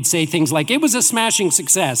 and they would say things like, it was a smashing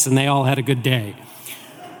success, and they all had a good day.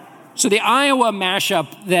 So the Iowa mashup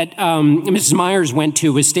that Mrs. Myers went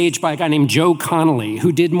to was staged by a guy named Joe Connolly,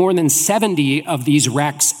 who did more than 70 of these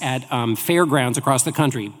wrecks at fairgrounds across the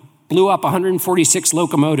country. Blew up 146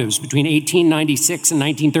 locomotives between 1896 and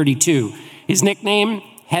 1932. His nickname,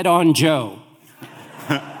 Head-On Joe.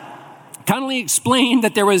 Connolly explained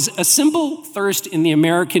that there was a simple thirst in the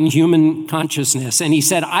American human consciousness, and he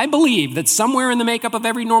said, I believe that somewhere in the makeup of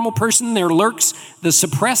every normal person there lurks the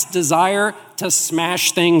suppressed desire to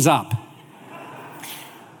smash things up.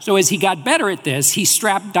 So as he got better at this, he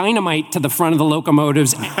strapped dynamite to the front of the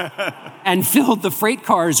locomotives and filled the freight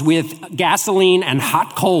cars with gasoline and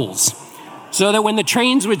hot coals, so that when the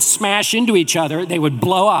trains would smash into each other, they would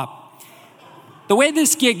blow up. The way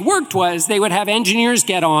this gig worked was they would have engineers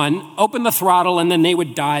get on, open the throttle, and then they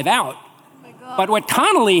would dive out. But what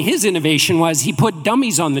Connolly, his innovation was he put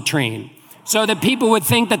dummies on the train so that people would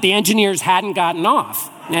think that the engineers hadn't gotten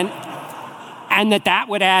off and that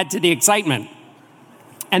would add to the excitement.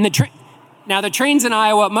 And Now, the trains in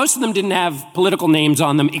Iowa, most of them didn't have political names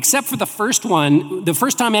on them, except for the first one. The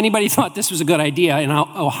first time anybody thought this was a good idea in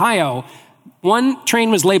Ohio, one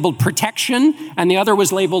train was labeled Protection, and the other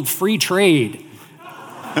was labeled Free Trade.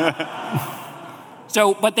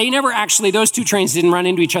 But they never actually, those two trains didn't run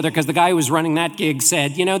into each other because the guy who was running that gig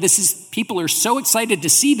said, people are so excited to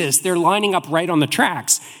see this, they're lining up right on the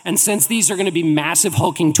tracks. And since these are going to be massive,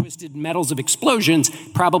 hulking, twisted metals of explosions,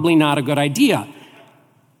 probably not a good idea.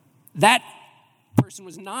 That person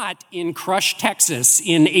was not in Crush, Texas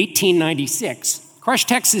in 1896. Crush,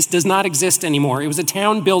 Texas does not exist anymore. It was a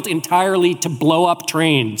town built entirely to blow up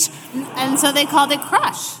trains. And so they called it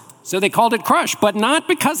Crush. So they called it Crush, but not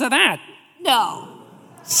because of that. No.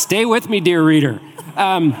 Stay with me, dear reader.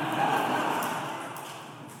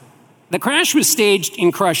 The crash was staged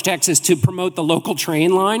in Crush, Texas to promote the local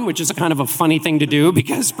train line, which is a kind of a funny thing to do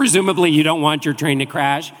because presumably you don't want your train to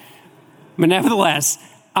crash. But nevertheless,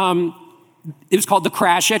 it was called the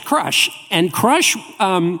Crash at Crush. And Crush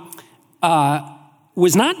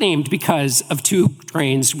was not named because of two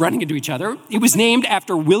trains running into each other. It was named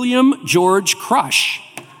after William George Crush.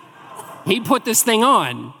 He put this thing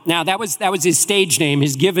on. Now, that was his stage name.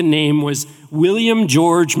 His given name was William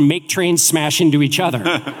George Make Trains Smash Into Each Other.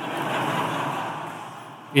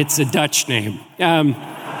 It's a Dutch name.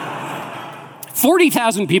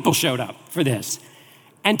 40,000 people showed up for this.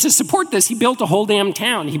 And to support this, he built a whole damn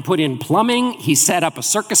town. He put in plumbing. He set up a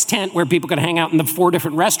circus tent where people could hang out in the 4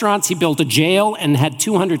 different restaurants. He built a jail and had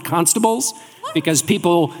 200 constables because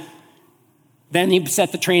people... Then he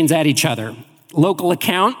set the trains at each other. Local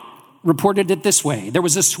account reported it this way. There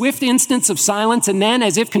was a swift instance of silence, and then,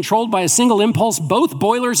 as if controlled by a single impulse, both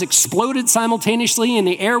boilers exploded simultaneously, and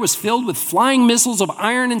the air was filled with flying missiles of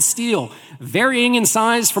iron and steel, varying in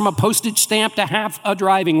size from a postage stamp to half a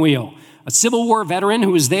driving wheel. A Civil War veteran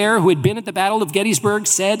who was there, who had been at the Battle of Gettysburg,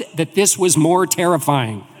 said that this was more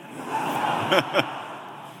terrifying.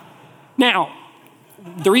 Now,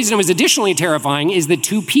 the reason it was additionally terrifying is that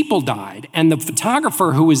 2 people died, and the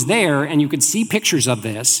photographer who was there, and you could see pictures of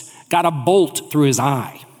this, got a bolt through his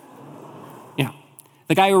eye. Yeah.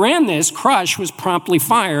 The guy who ran this, Crush, was promptly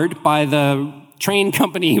fired by the train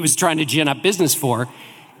company he was trying to gin up business for,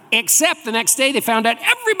 except the next day they found out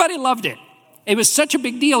everybody loved it. It was such a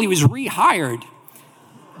big deal, he was rehired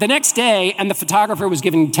the next day, and the photographer was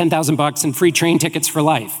given $10,000 and free train tickets for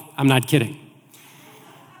life. I'm not kidding.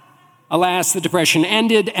 Alas, the Depression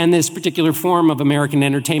ended, and this particular form of American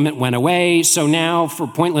entertainment went away. So now, for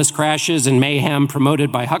pointless crashes and mayhem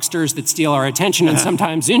promoted by hucksters that steal our attention and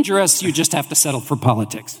sometimes injure us, you just have to settle for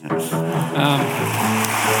politics.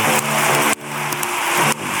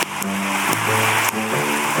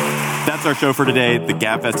 That's our show for today. The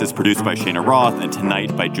Gabfest is produced by Shana Roth and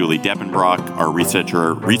tonight by Julie Deppenbrock. Our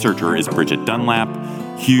researcher is Bridget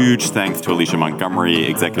Dunlap. Huge thanks to Alicia Montgomery,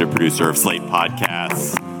 executive producer of Slate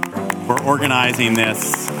Podcasts, for organizing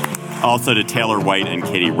this. Also to Taylor White and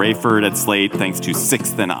Katie Rayford at Slate. Thanks to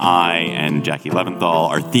Sixth and I and Jackie Leventhal.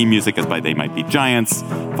 Our theme music is by They Might Be Giants.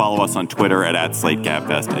 Follow us on Twitter at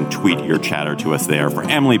 @SlateGabfest and tweet your chatter to us there. For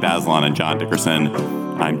Emily Bazelon and John Dickerson,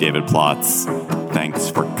 I'm David Plotz. Thanks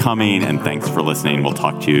for coming and thanks for listening. We'll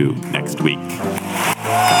talk to you next week.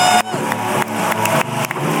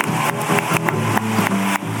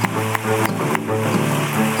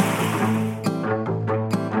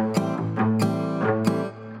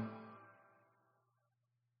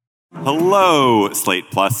 Hello,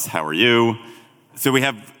 Slate Plus. How are you? So we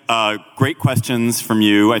have great questions from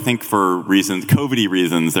you. I think for COVID-y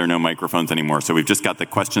reasons, there are no microphones anymore. So we've just got the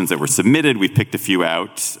questions that were submitted. We've picked a few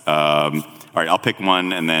out. All right, I'll pick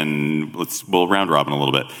one, and then we'll round robin a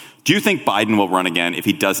little bit. Do you think Biden will run again? If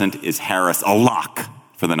he doesn't, is Harris a lock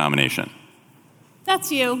for the nomination?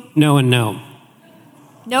 That's you. No and no.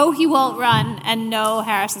 No, he won't run, and no,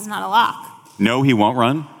 Harris is not a lock. No, he won't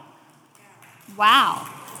run? Wow.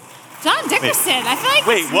 John Dickerson, I feel like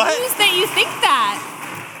it's news that you think that.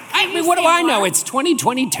 I mean, what do I know? It's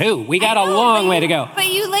 2022. We got a long way to go.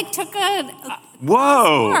 But you took a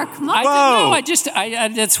whoa. Come on.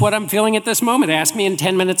 That's what I'm feeling at this moment. Ask me in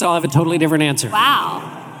 10 minutes, I'll have a totally different answer.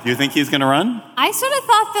 Wow. Do you think he's going to run? I sort of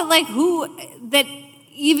thought that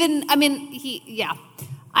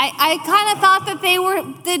I kind of thought that they were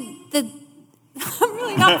I'm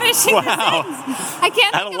really not finishing the sentence. I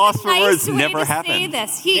can't At think a loss of a for nice words way never to happened. say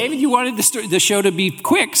this. David, you wanted the show to be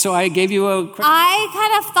quick, so I gave you a quick... I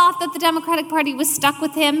kind of thought that the Democratic Party was stuck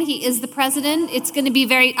with him. He is the president. It's going to be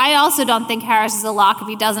I also don't think Harris is a lock if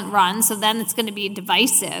he doesn't run, so then it's going to be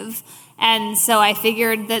divisive. And so I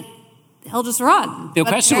figured that he'll just run. The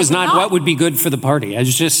question was not what would be good for the party. I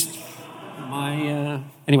was just...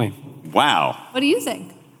 Anyway. Wow. What do you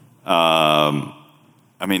think?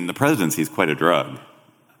 I mean, the presidency is quite a drug.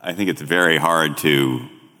 I think it's very hard to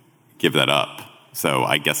give that up. So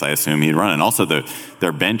I guess I assume he'd run. And also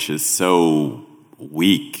their bench is so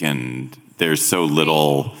weak and there's so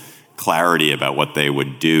little clarity about what they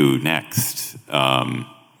would do next.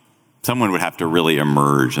 Someone would have to really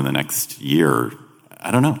emerge in the next year. I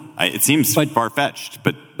don't know. It seems far-fetched,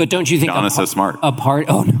 but don't you think John is so smart.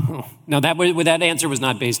 No, that answer was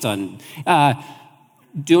not based on...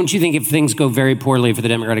 don't you think if things go very poorly for the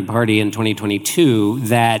Democratic Party in 2022,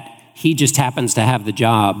 that he just happens to have the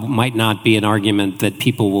job might not be an argument that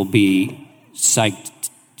people will be psyched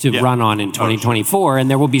to run on in 2024, and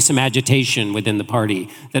there will be some agitation within the party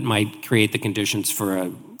that might create the conditions for a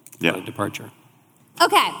departure?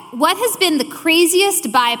 Okay, what has been the craziest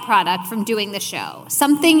byproduct from doing the show?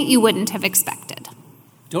 Something you wouldn't have expected.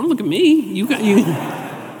 Don't look at me. You.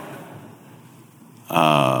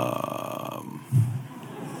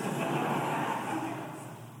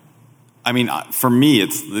 I mean, for me,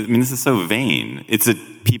 this is so vain.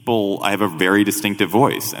 I have a very distinctive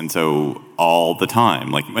voice, and so all the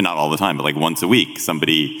time, not all the time, but once a week,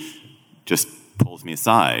 somebody just pulls me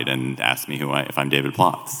aside and asks me if I'm David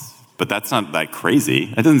Plotz. But that's not that crazy.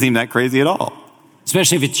 That doesn't seem that crazy at all.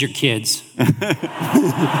 Especially if it's your kids.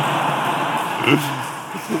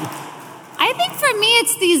 I think for me,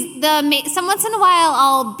 it's some once in a while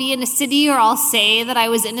I'll be in a city or I'll say that I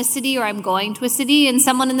was in a city or I'm going to a city and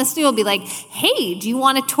someone in the city will be like, hey, do you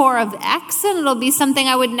want a tour of X? And it'll be something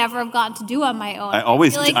I would never have gotten to do on my own. I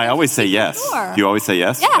always say yes. Tour. Do you always say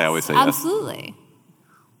yes? Yes, I always say absolutely. Yes.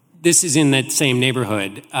 This is in that same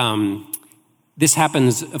neighborhood. This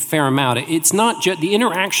happens a fair amount. It's not just, the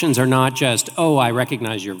interactions are not just, oh, I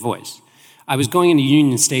recognize your voice. I was going into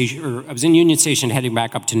Union Station, or I was in Union Station heading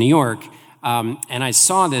back up to New York, and I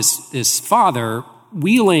saw this father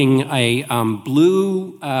wheeling a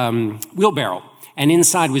blue wheelbarrow, and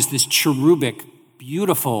inside was this cherubic,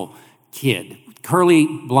 beautiful kid, curly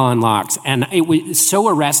blonde locks, and it was so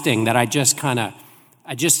arresting that it's just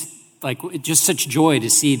such joy to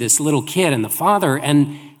see this little kid and the father.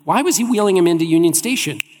 And why was he wheeling him into Union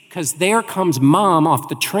Station? Because there comes mom off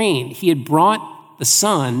the train. He had brought the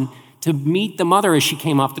son to meet the mother as she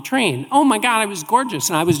came off the train. Oh my God, it was gorgeous.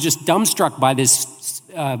 And I was just dumbstruck by this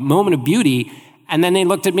moment of beauty. And then they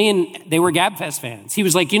looked at me and they were Gabfest fans. He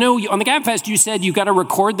was like, on the Gabfest, you said you got to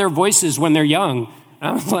record their voices when they're young. And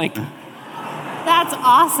I was like... That's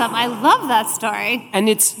awesome. I love that story. And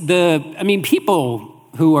it's people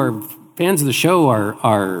who are fans of the show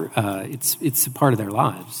it's a part of their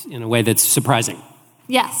lives in a way that's surprising.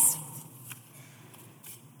 Yes.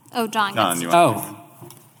 Oh, John. So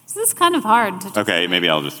this is kind of hard. Okay, maybe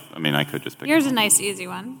I could just pick Here's a nice, easy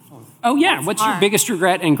one. Oh, yeah. What's your biggest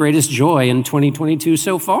regret and greatest joy in 2022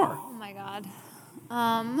 so far? Oh, my God.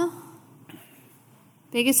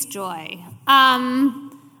 Biggest joy.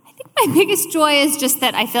 My biggest joy is just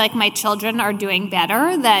that I feel like my children are doing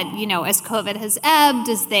better, that, as COVID has ebbed,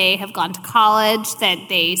 as they have gone to college, that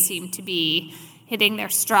they seem to be hitting their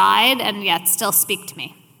stride and yet still speak to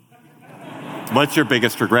me. What's your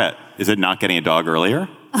biggest regret? Is it not getting a dog earlier?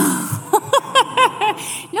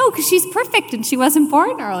 No, because she's perfect and she wasn't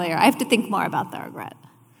born earlier. I have to think more about the regret.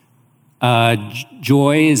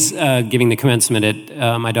 Joy is giving the commencement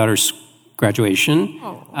at my daughter's graduation.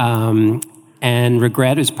 Oh. And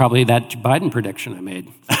regret is probably that Biden prediction I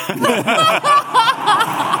made.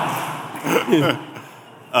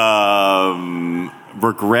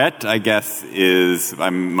 Regret, I guess, is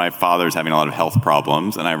my father's having a lot of health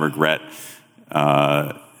problems, and I regret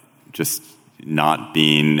just not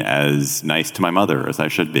being as nice to my mother as I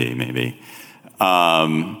should be, maybe.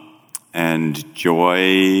 And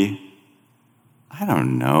joy, I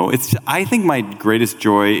don't know. I think my greatest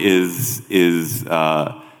joy is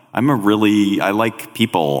I like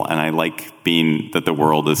people, and I like that the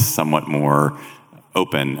world is somewhat more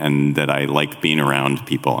open, and that I like being around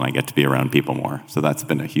people, and I get to be around people more. So that's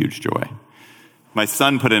been a huge joy. My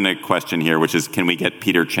son put in a question here, which is, can we get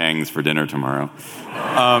Peter Chang's for dinner tomorrow?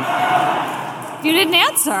 You didn't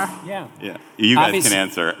answer. Yeah. You guys can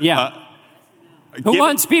answer. Yeah. Who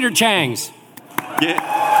wants Peter Chang's?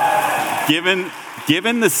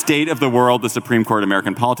 Given the state of the world, the Supreme Court,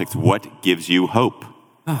 American politics, what gives you hope?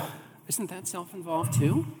 Oh, isn't that self-involved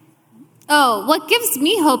too? Oh, what gives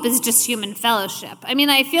me hope is just human fellowship.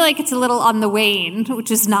 I feel like it's a little on the wane,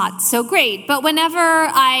 which is not so great. But whenever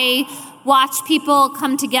I watch people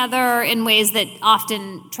come together in ways that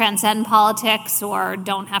often transcend politics or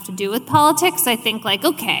don't have to do with politics, I think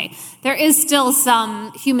okay, there is still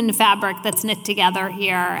some human fabric that's knit together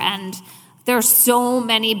here. And there are so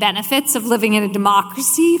many benefits of living in a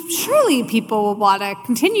democracy. Surely people will want to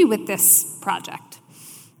continue with this project.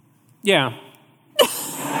 Yeah.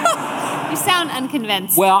 You sound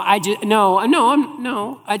unconvinced. Well, I just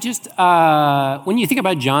when you think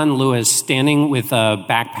about John Lewis standing with a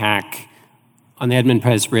backpack on the Edmund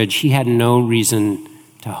Pettus Bridge, he had no reason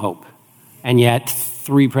to hope. And yet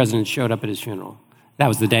 3 presidents showed up at his funeral. That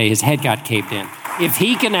was the day his head got caved in. If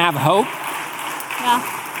he can have hope,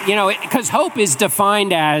 because hope is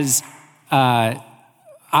defined as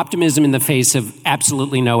optimism in the face of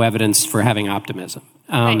absolutely no evidence for having optimism.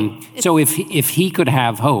 Right. So if he could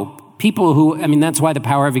have hope, people who, that's why the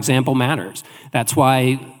power of example matters. That's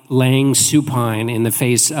why laying supine in the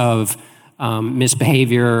face of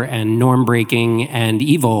misbehavior and norm breaking and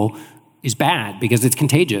evil is bad because it's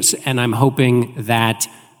contagious. And I'm hoping that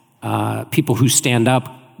people who stand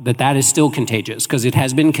up, that is still contagious because it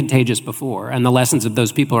has been contagious before. And the lessons of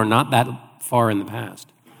those people are not that far in the past.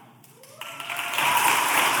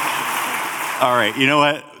 All right, you know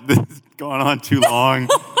what? This is going on too long.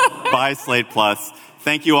 Bye, Slate Plus.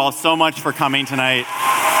 Thank you all so much for coming tonight.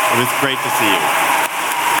 It was great to see you.